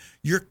him,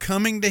 you're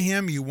coming to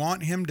him, you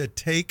want him to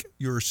take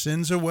your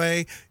sins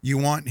away, you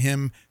want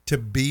him to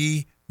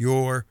be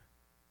your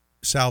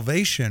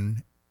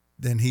salvation,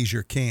 then he's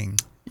your king.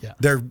 Yeah.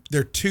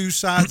 They're two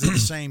sides of the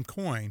same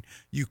coin.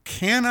 You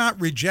cannot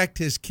reject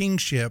his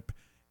kingship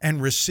and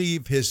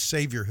receive his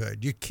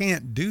saviorhood. You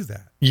can't do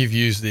that. You've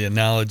used the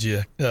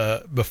analogy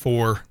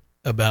before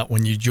about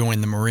when you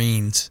join the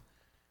Marines.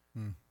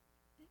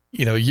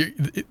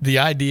 The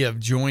idea of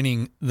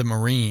joining the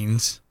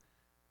Marines,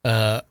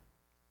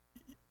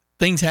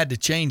 things had to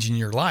change in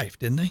your life,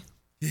 didn't they?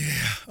 Yeah.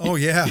 Oh,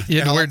 yeah. You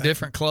had to wear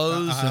different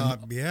clothes.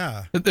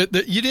 Yeah.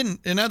 You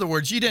didn't. In other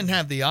words, you didn't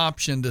have the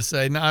option to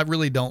say, "No, I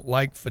really don't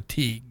like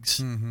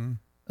fatigues."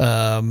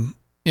 Mm-hmm.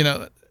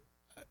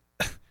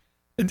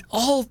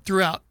 all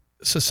throughout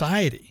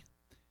society,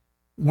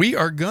 we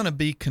are going to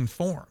be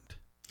conformed.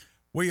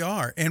 We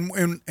are.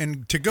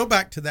 And to go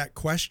back to that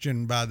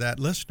question by that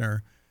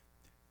listener,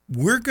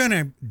 we're going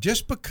to,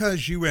 just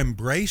because you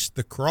embrace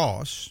the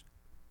cross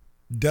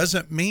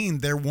doesn't mean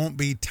there won't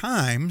be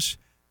times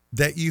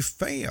that you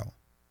fail.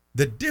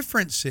 The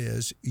difference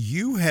is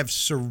you have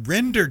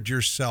surrendered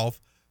yourself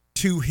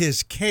to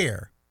his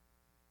care.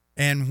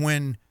 And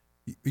when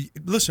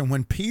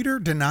Peter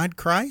denied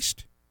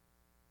Christ,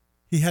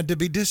 he had to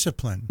be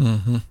disciplined.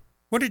 Mm-hmm.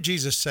 What did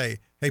Jesus say?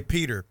 Hey,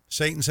 Peter,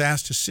 Satan's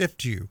asked to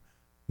sift you.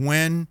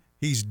 When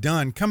he's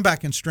done, come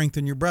back and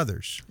strengthen your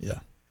brothers. Yeah.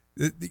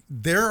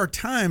 There are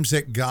times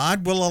that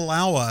God will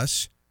allow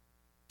us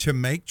to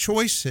make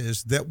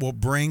choices that will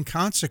bring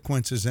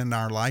consequences in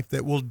our life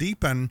that will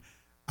deepen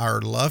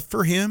our love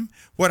for him.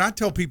 What I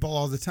tell people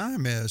all the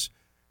time is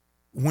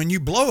when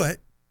you blow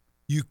it,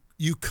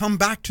 you come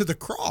back to the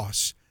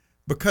cross,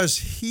 because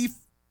he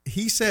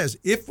says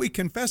if we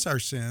confess our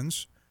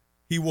sins,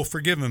 he will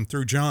forgive them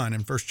through John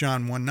in 1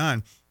 John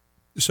 1:9.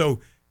 So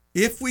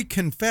if we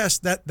confess,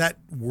 that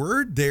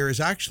word there is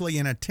actually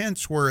in a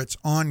tense where it's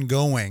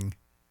ongoing,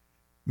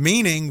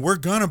 meaning we're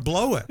going to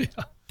blow it.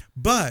 Yeah.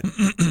 But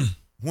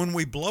when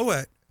we blow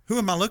it, who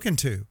am I looking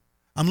to?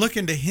 I'm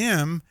looking to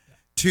him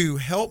to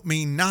help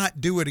me not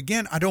do it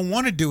again. I don't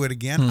want to do it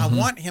again. I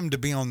want him to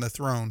be on the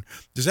throne.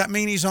 Does that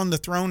mean he's on the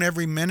throne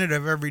every minute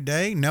of every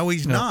day? No,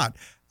 he's not.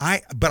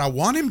 But I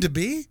want him to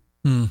be.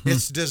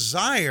 It's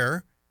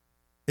desire,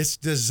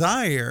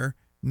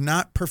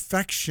 not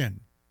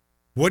perfection.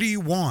 What do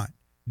you want?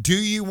 Do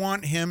you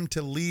want him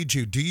to lead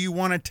you? Do you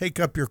want to take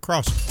up your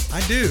cross? I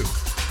do.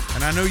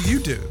 And I know you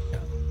do.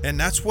 And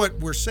that's what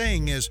we're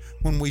saying is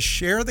when we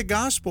share the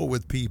gospel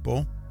with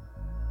people,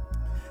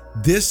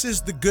 this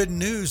is the good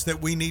news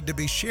that we need to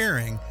be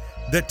sharing,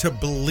 that to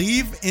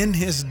believe in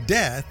his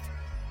death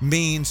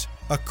means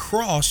a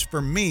cross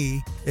for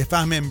me if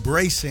I'm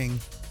embracing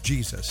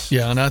Jesus.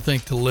 Yeah, and I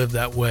think to live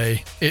that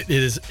way, it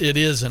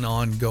is an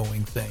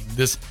ongoing thing.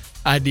 This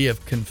idea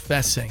of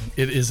confessing,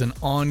 it is an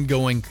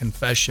ongoing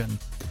confession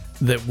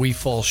that we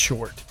fall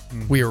short.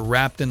 We are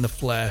wrapped in the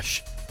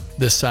flesh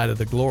this side of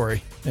the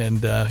glory.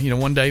 And,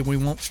 one day we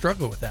won't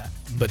struggle with that.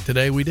 But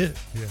today we do.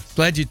 Yes.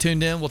 Glad you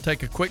tuned in. We'll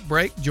take a quick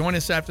break. Join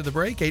us after the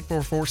break,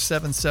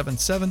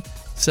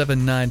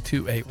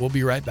 844-777-7928. We'll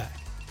be right back.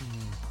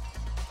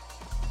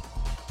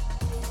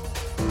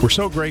 We're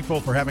so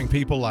grateful for having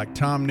people like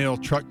Tom Neal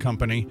Truck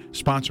Company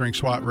sponsoring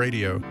SWAT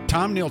Radio.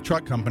 Tom Neal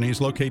Truck Company is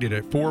located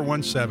at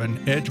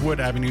 417 Edgewood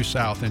Avenue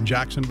South in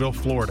Jacksonville,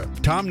 Florida.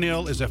 Tom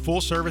Neal is a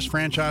full-service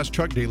franchise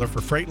truck dealer for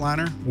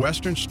Freightliner,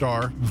 Western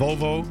Star,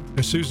 Volvo,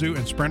 Isuzu,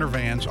 and Sprinter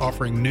vans,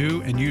 offering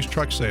new and used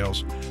truck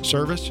sales,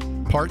 service,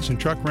 parts and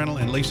truck rental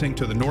and leasing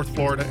to the North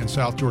Florida and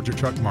South Georgia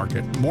truck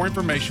market. More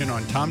information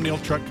on Tom Neal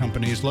Truck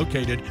Company is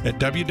located at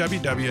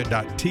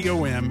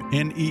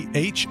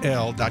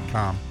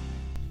www.tomnehl.com.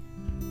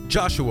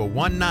 Joshua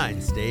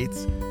 1:9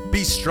 states,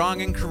 "Be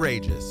strong and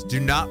courageous. Do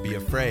not be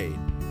afraid.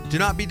 Do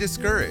not be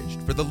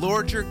discouraged, for the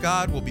Lord your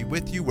God will be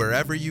with you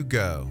wherever you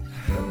go."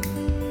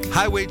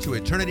 Highway to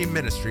Eternity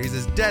Ministries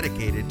is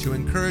dedicated to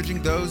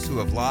encouraging those who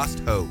have lost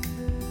hope.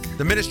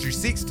 The ministry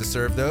seeks to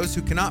serve those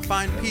who cannot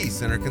find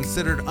peace and are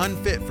considered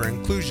unfit for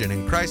inclusion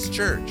in Christ's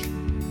church.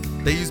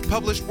 They use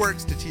published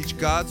works to teach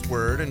God's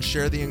word and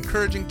share the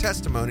encouraging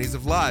testimonies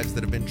of lives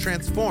that have been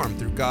transformed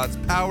through God's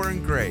power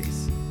and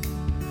grace.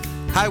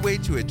 Highway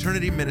to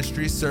Eternity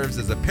Ministries serves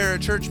as a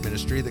parachurch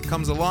ministry that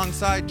comes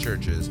alongside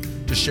churches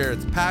to share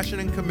its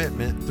passion and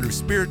commitment through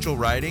spiritual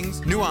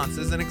writings,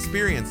 nuances, and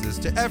experiences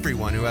to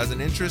everyone who has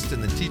an interest in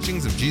the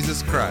teachings of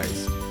Jesus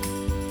Christ.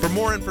 For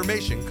more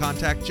information,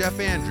 contact Jeff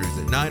Andrews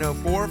at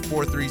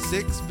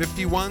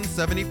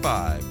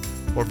 904-436-5175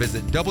 or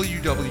visit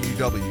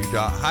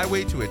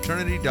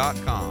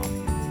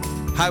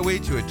www.highwaytoeternity.com. Highway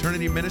to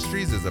Eternity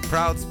Ministries is a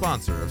proud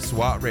sponsor of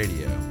SWAT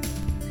Radio.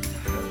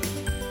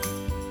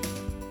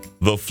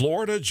 The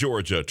Florida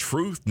Georgia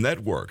Truth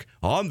Network,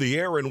 on the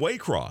air in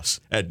Waycross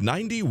at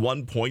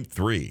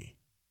 91.3.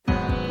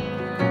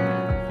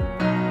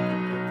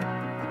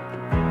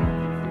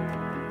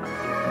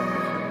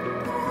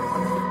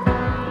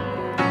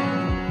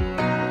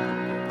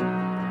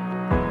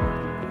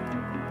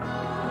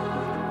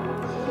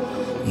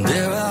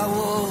 There I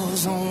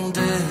was on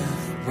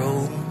death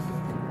row,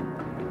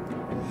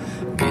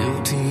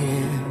 guilty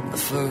in the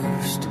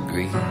first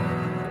degree.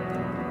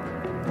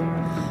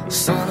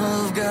 Son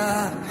of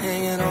God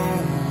hanging on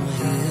a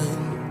hill,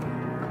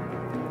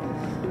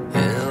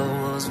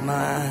 hell was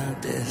my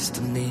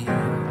destiny.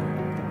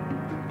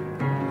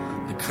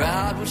 The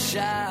crowd was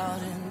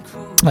shouting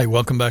cruel. Hey,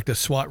 welcome back to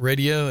SWAT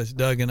Radio as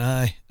Doug and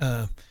I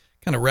kind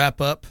of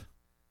wrap up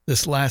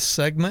this last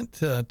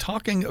segment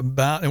talking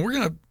about, and we're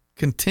going to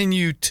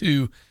continue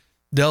to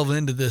delve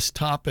into this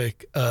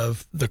topic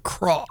of the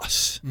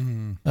cross.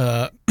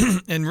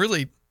 And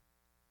really,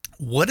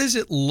 what does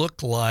it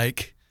look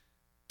like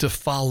to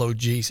follow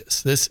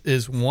Jesus? This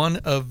is one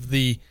of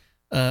the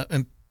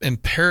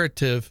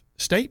imperative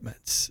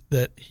statements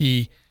that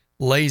he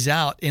lays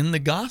out in the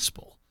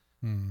gospel.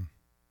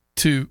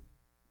 to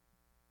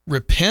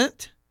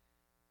repent,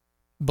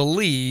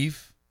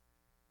 believe,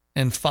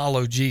 and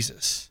follow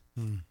Jesus.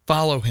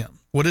 Follow him.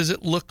 What does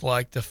it look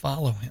like to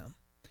follow him?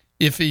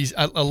 If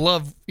I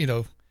love,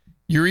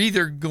 you're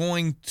either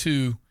going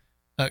to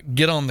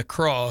get on the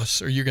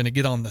cross or you're going to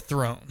get on the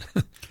throne.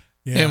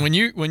 Yeah. And when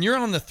you're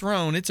on the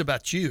throne, it's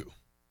about you.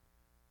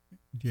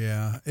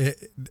 Yeah.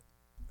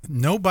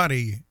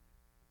 Nobody's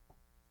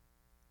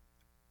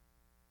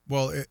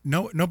going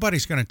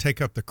to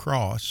take up the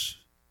cross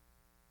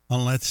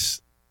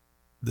unless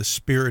the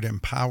Spirit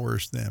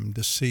empowers them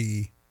to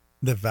see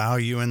the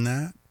value in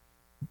that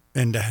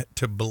and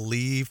to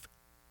believe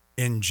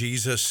in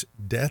Jesus'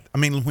 death. I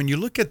mean, when you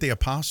look at the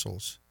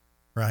apostles,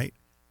 right,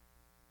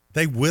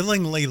 they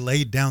willingly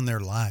laid down their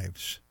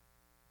lives.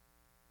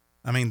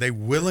 I mean, they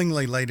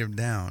willingly laid them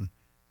down.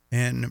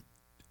 And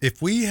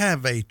if we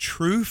have a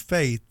true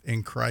faith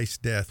in Christ's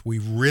death, we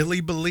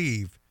really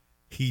believe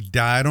he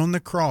died on the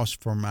cross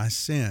for my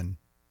sin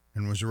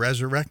and was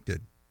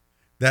resurrected.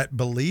 That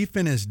belief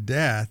in his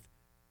death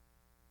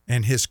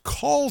and his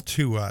call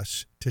to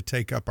us to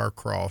take up our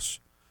cross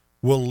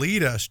will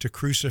lead us to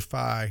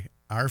crucify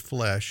our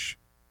flesh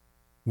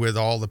with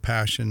all the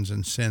passions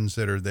and sins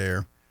that are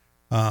there.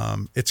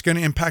 It's going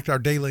to impact our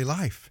daily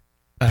life.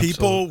 Absolutely.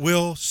 People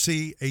will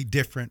see a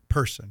different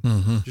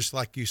person, just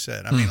like you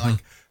said. I mean,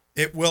 like,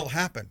 it will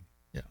happen.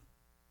 Yeah.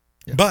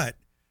 But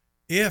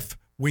if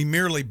we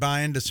merely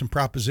buy into some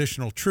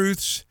propositional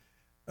truths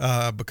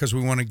because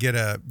we want to get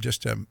a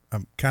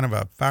kind of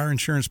a fire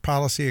insurance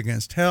policy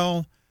against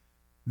hell,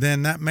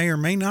 then that may or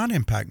may not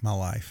impact my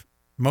life.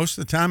 Most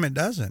of the time it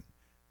doesn't.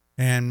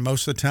 And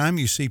most of the time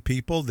you see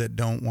people that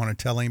don't want to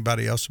tell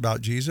anybody else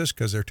about Jesus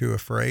because they're too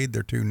afraid,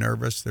 they're too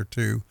nervous,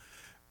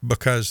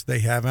 because they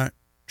haven't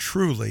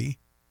truly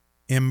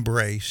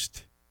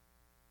embraced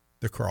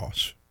the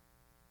cross.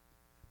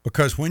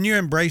 Because when you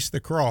embrace the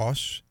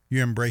cross,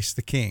 you embrace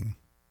the King.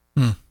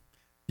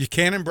 You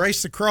can't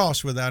embrace the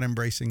cross without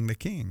embracing the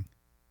King.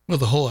 Well,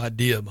 the whole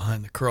idea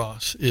behind the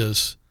cross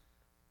is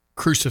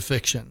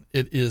crucifixion.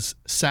 It is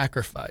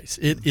sacrifice.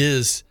 It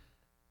is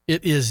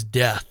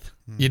death.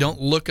 You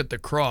don't look at the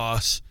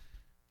cross.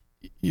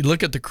 You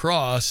look at the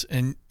cross,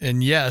 and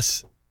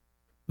yes,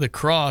 the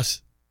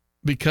cross,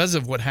 because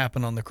of what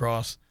happened on the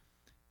cross,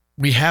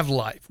 we have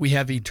life. We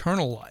have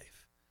eternal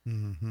life.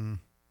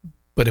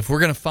 But if we're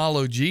going to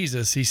follow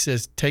Jesus, he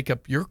says, take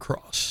up your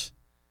cross.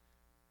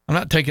 I'm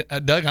not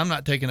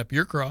taking up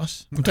your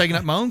cross. I'm taking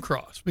up my own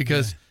cross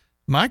because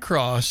my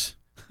cross,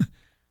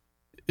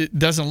 it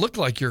doesn't look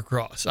like your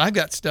cross. I've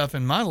got stuff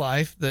in my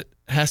life that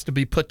has to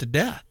be put to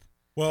death.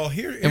 Well,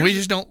 and we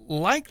just don't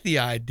like the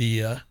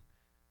idea.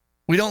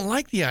 We don't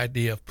like the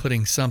idea of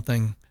putting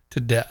something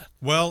to death.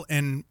 Well,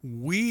 and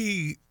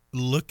we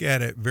look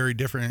at it very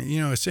different.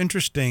 You know, it's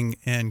interesting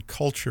in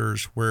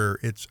cultures where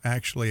it's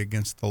actually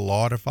against the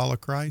law to follow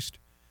Christ,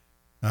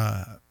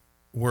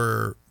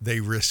 where they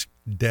risk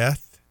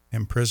death,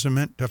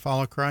 imprisonment to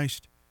follow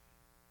Christ.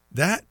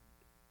 That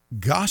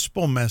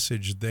gospel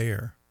message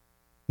there,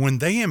 when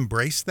they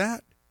embrace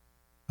that,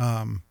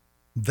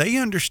 they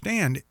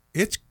understand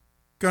it's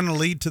going to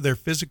lead to their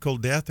physical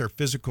death or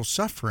physical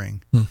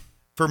suffering.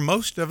 For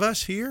most of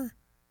us here,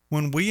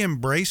 when we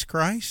embrace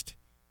Christ,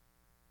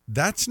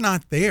 that's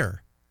not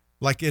there.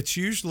 Like, it's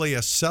usually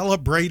a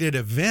celebrated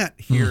event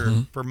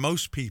here for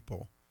most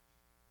people.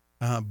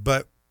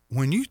 But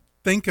when you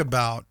think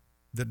about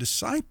the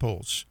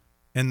disciples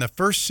and the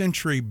first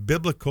century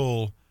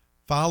biblical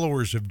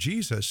followers of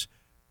Jesus,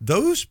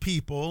 those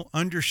people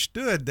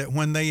understood that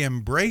when they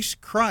embraced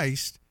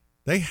Christ,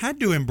 they had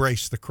to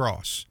embrace the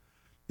cross.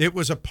 It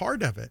was a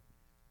part of it.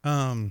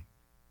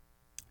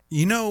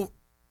 You know,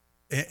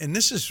 and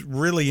this is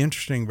really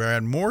interesting,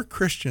 Brad, more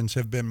Christians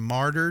have been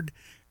martyred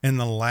in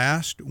the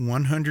last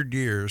 100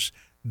 years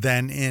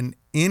than in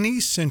any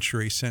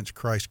century since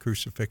Christ's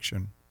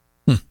crucifixion.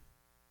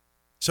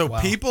 So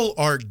people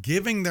are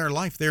giving their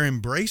life. They're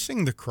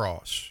embracing the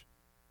cross.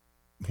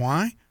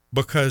 Why?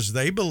 Because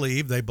they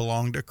believe they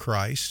belong to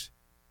Christ,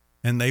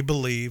 and they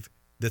believe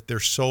that their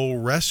soul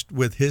rests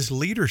with his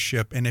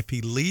leadership, and if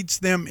he leads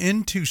them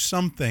into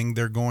something,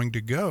 they're going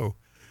to go.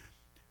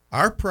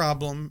 Our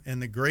problem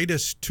and the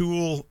greatest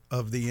tool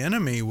of the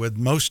enemy with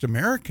most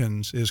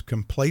Americans is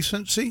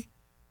complacency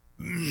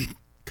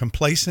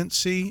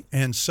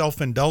and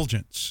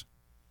self-indulgence.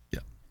 Yeah.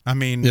 I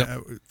mean,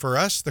 for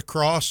us, the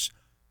cross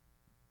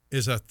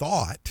is a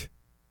thought,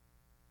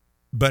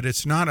 but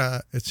it's not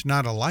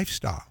a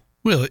lifestyle.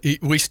 Well,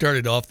 we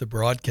started off the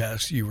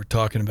broadcast. You were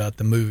talking about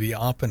the movie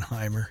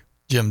Oppenheimer,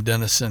 Jim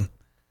Dennison.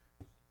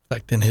 In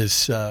fact, in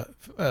his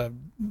the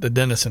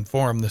Dennison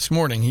Forum this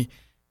morning,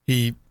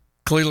 he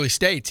clearly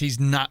states he's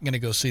not going to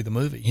go see the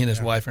movie. He and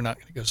his wife are not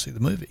going to go see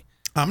the movie.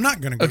 I'm not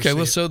going to go see it. Okay,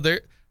 well, so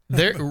they're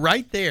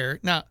right there.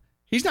 Now,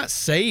 he's not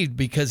saved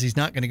because he's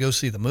not going to go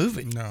see the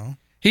movie. No.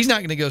 He's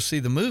not going to go see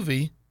the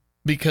movie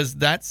because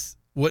that's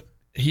what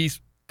he's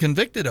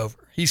convicted over.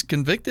 He's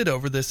convicted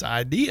over this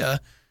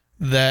idea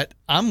that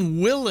I'm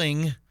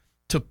willing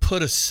to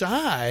put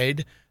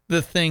aside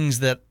the things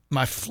that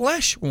my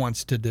flesh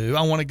wants to do.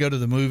 I want to go to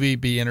the movie,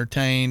 be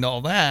entertained,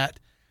 all that.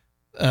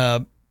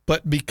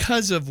 But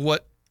because of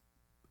what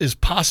is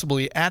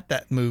possibly at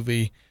that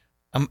movie,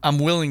 I'm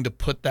willing to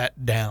put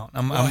that down.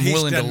 I'm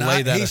willing to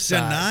lay that aside. He's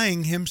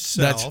denying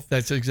himself.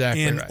 That's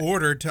exactly right. In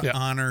order to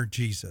honor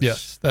Jesus.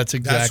 Yes, that's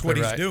exactly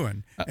right. That's what he's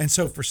doing. And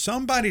so for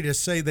somebody to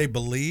say they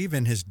believe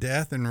in his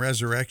death and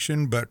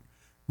resurrection, but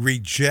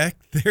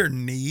reject their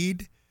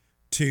need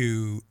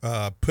to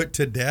put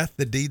to death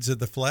the deeds of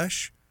the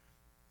flesh.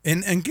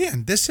 And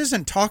again, this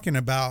isn't talking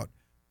about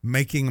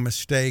making a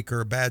mistake or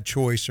a bad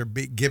choice or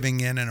giving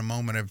in a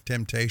moment of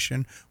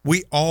temptation.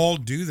 We all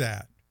do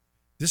that.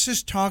 This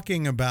is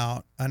talking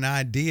about an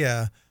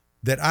idea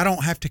that I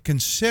don't have to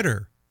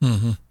consider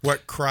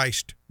what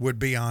Christ would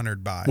be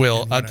honored by.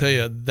 Well, I'll tell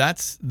you,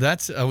 that's.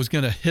 I was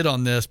going to hit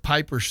on this.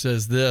 Piper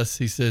says this.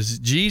 He says,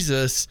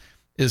 Jesus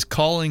is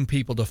calling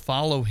people to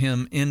follow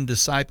him in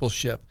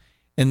discipleship.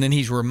 And then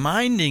he's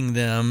reminding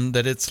them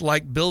that it's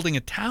like building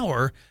a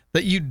tower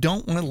that you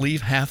don't want to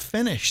leave half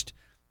finished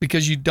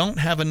because you don't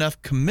have enough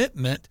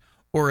commitment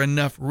or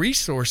enough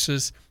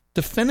resources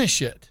to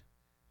finish it.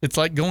 It's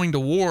like going to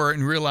war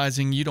and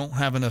realizing you don't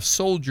have enough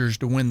soldiers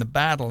to win the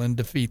battle and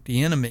defeat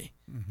the enemy.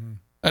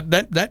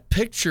 That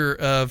picture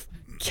of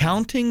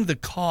counting the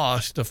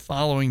cost of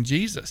following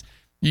Jesus.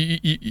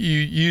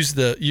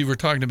 You were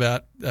talking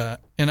about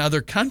in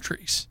other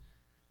countries.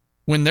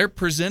 When they're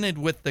presented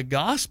with the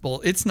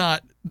gospel,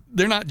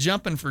 they're not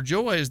jumping for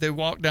joy as they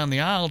walk down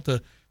the aisle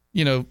to,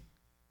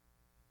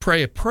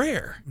 pray a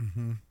prayer.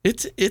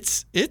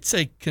 It's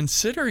a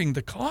considering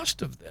the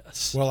cost of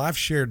this. Well, I've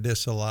shared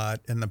this a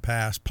lot in the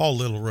past. Paul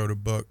Little wrote a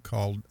book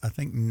called, I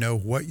think, Know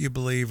What You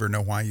Believe or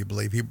Know Why You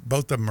Believe.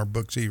 Both of them are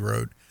books he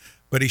wrote,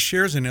 but he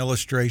shares an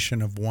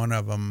illustration of one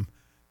of them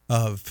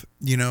of,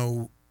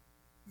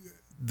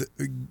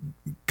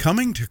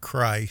 coming to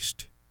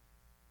Christ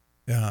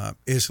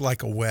is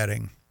like a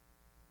wedding.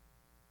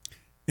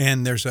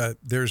 And there's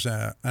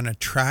an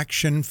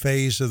attraction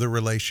phase of the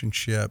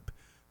relationship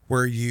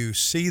where you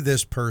see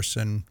this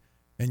person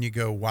and you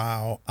go,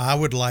 wow, I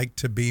would like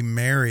to be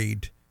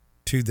married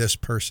to this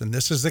person.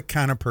 This is the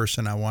kind of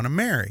person I want to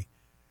marry.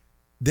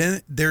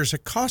 Then there's a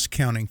cost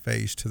counting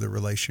phase to the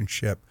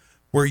relationship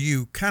where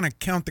you kind of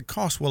count the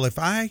cost. Well, if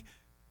I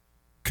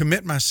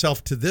commit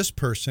myself to this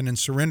person and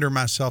surrender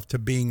myself to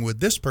being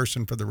with this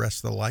person for the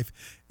rest of the life,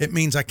 it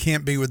means I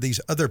can't be with these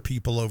other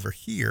people over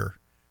here.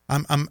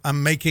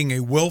 I'm making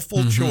a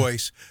willful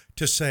choice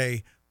to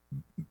say,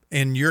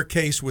 in your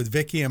case with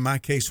Vicky, in my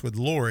case with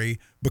Lori,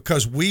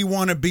 because we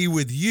want to be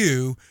with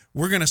you,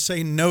 we're going to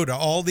say no to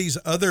all these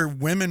other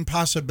women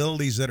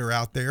possibilities that are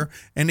out there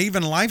and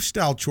even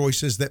lifestyle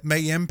choices that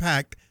may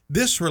impact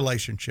this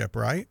relationship,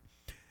 right?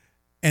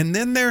 And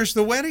then there's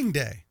the wedding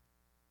day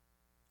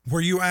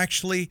where you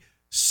actually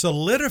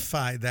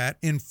solidify that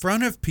in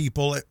front of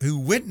people who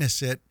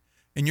witness it,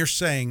 and you're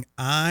saying,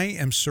 I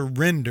am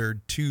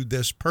surrendered to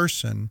this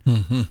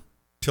person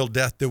till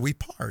death do we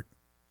part.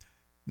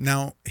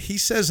 Now, he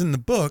says in the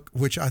book,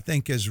 which I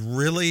think is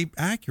really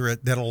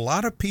accurate, that a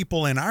lot of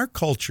people in our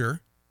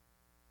culture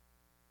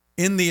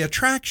in the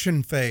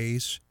attraction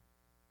phase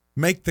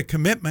make the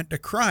commitment to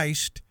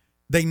Christ.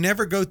 They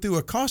never go through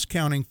a cost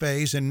counting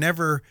phase and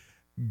never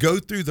go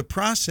through the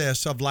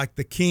process of like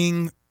the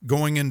king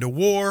going into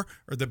war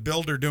or the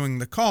builder doing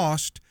the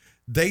cost.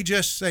 They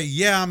just say,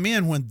 yeah, I'm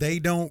in, when they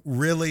don't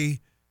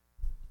really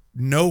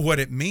know what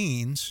it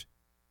means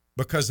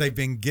because they've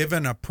been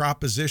given a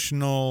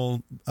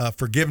propositional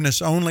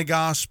forgiveness only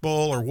gospel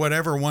or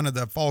whatever, one of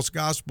the false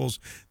gospels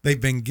they've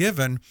been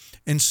given.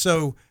 And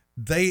so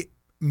they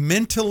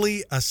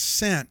mentally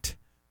assent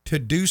to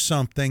do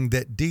something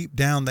that deep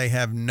down they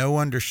have no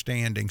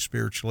understanding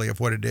spiritually of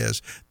what it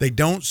is. They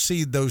don't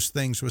see those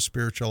things with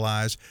spiritual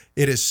eyes.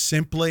 It is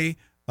simply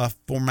a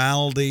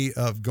formality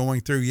of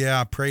going through,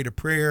 I prayed a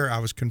prayer, I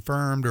was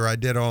confirmed, or I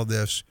did all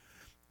this.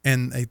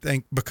 And they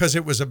think because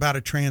it was about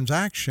a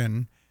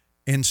transaction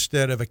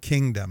instead of a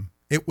kingdom.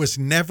 It was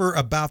never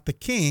about the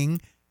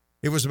king.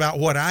 It was about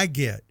what I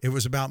get. It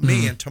was about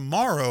me. And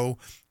tomorrow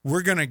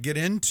we're going to get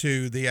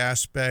into the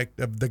aspect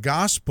of the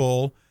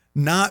gospel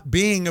not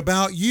being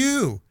about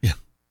you. Yeah.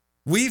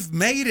 We've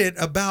made it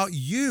about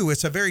you.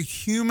 It's a very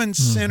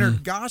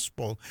human-centered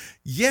gospel.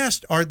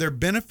 Yes, are there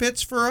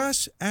benefits for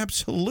us?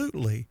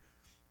 Absolutely.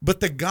 But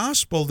the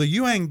gospel, the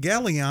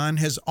euangelion,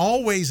 has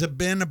always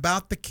been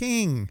about the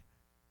king.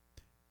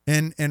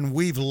 And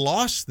we've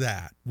lost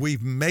that.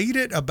 We've made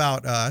it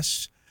about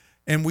us,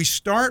 and we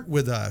start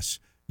with us.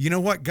 You know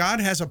what? God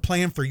has a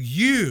plan for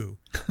you.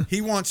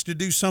 He wants to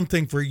do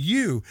something for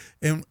you.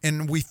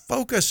 And we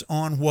focus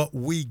on what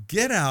we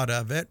get out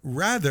of it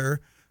rather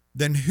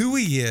than who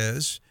he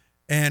is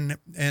and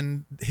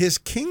his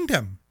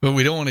kingdom. But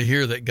we don't want to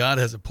hear that God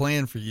has a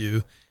plan for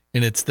you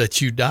and it's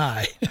that you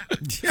die.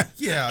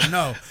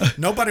 No.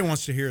 Nobody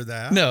wants to hear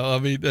that. No, I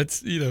mean,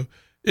 that's,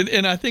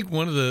 and I think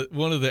one of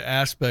the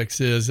aspects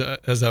is,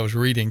 as I was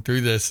reading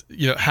through this,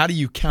 how do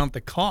you count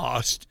the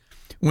cost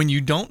when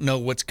you don't know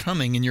what's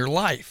coming in your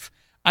life?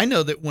 I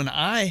know that when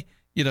I,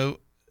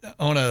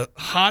 on a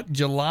hot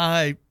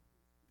July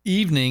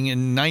evening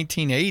in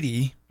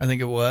 1980, I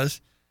think it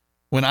was,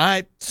 when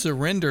I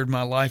surrendered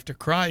my life to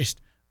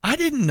Christ, I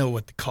didn't know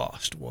what the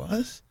cost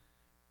was.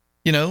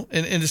 You know,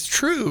 and it's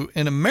true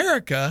in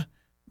America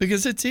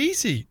because it's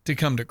easy to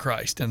come to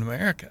Christ in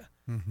America.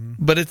 Mm-hmm.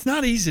 But it's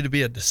not easy to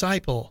be a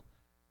disciple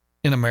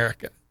in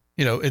America.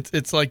 You know,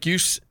 it's like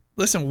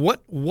listen,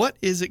 what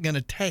is it going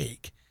to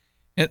take?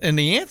 And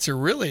the answer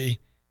really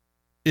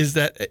is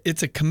that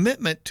it's a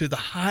commitment to the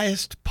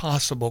highest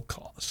possible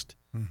cost.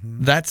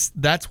 Mm-hmm.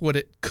 That's what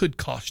it could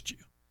cost you.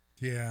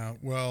 Yeah,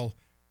 well,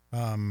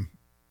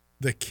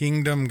 the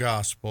kingdom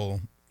gospel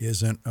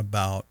isn't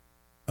about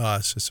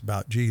us; it's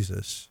about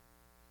Jesus,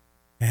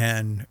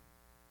 and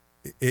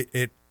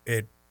it's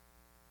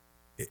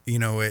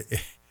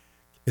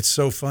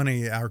so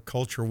funny. Our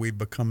culture, we've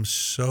become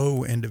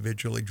so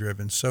individually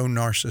driven, so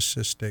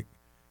narcissistic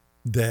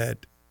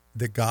that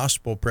the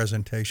gospel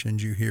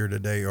presentations you hear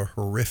today are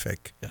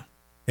horrific. Yeah.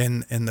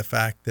 And the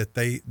fact that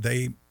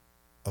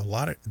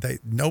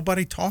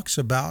nobody talks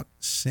about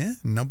sin.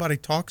 Nobody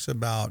talks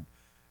about,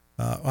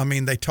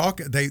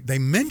 they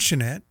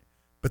mention it,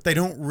 but they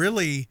don't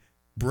really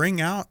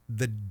bring out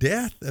the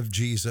death of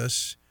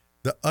Jesus,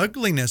 the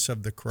ugliness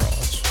of the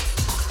cross,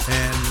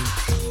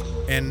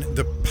 and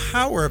the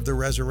power of the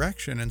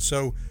resurrection. And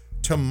so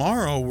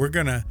tomorrow we're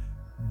going to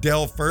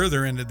delve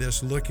further into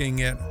this,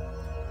 looking at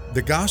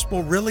the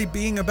gospel really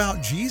being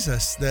about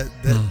Jesus, that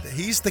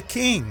he's the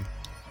king.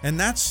 And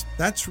that's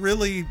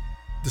really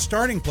the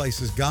starting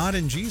place, is God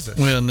and Jesus.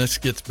 Well, and this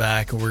gets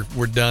back, and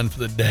we're done for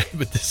the day,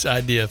 but this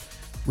idea of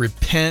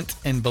repent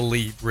and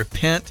believe.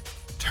 Repent,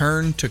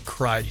 turn to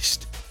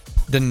Christ,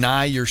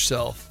 deny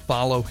yourself,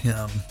 follow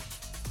him,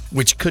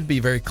 which could be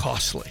very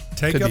costly.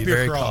 Take up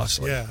your cross.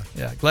 Yeah.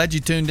 Glad you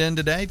tuned in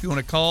today. If you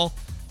want to call,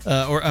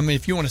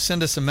 if you want to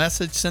send us a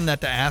message, send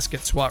that to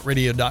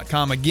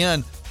ask@swatradio.com.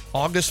 Again,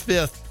 August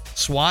 5th,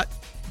 SWAT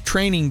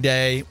Training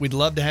Day. We'd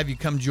love to have you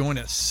come join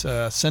us.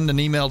 Send an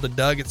email to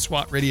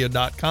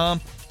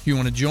Doug@swatradio.com if you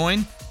want to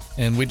join,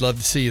 and we'd love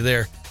to see you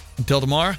there. Until tomorrow,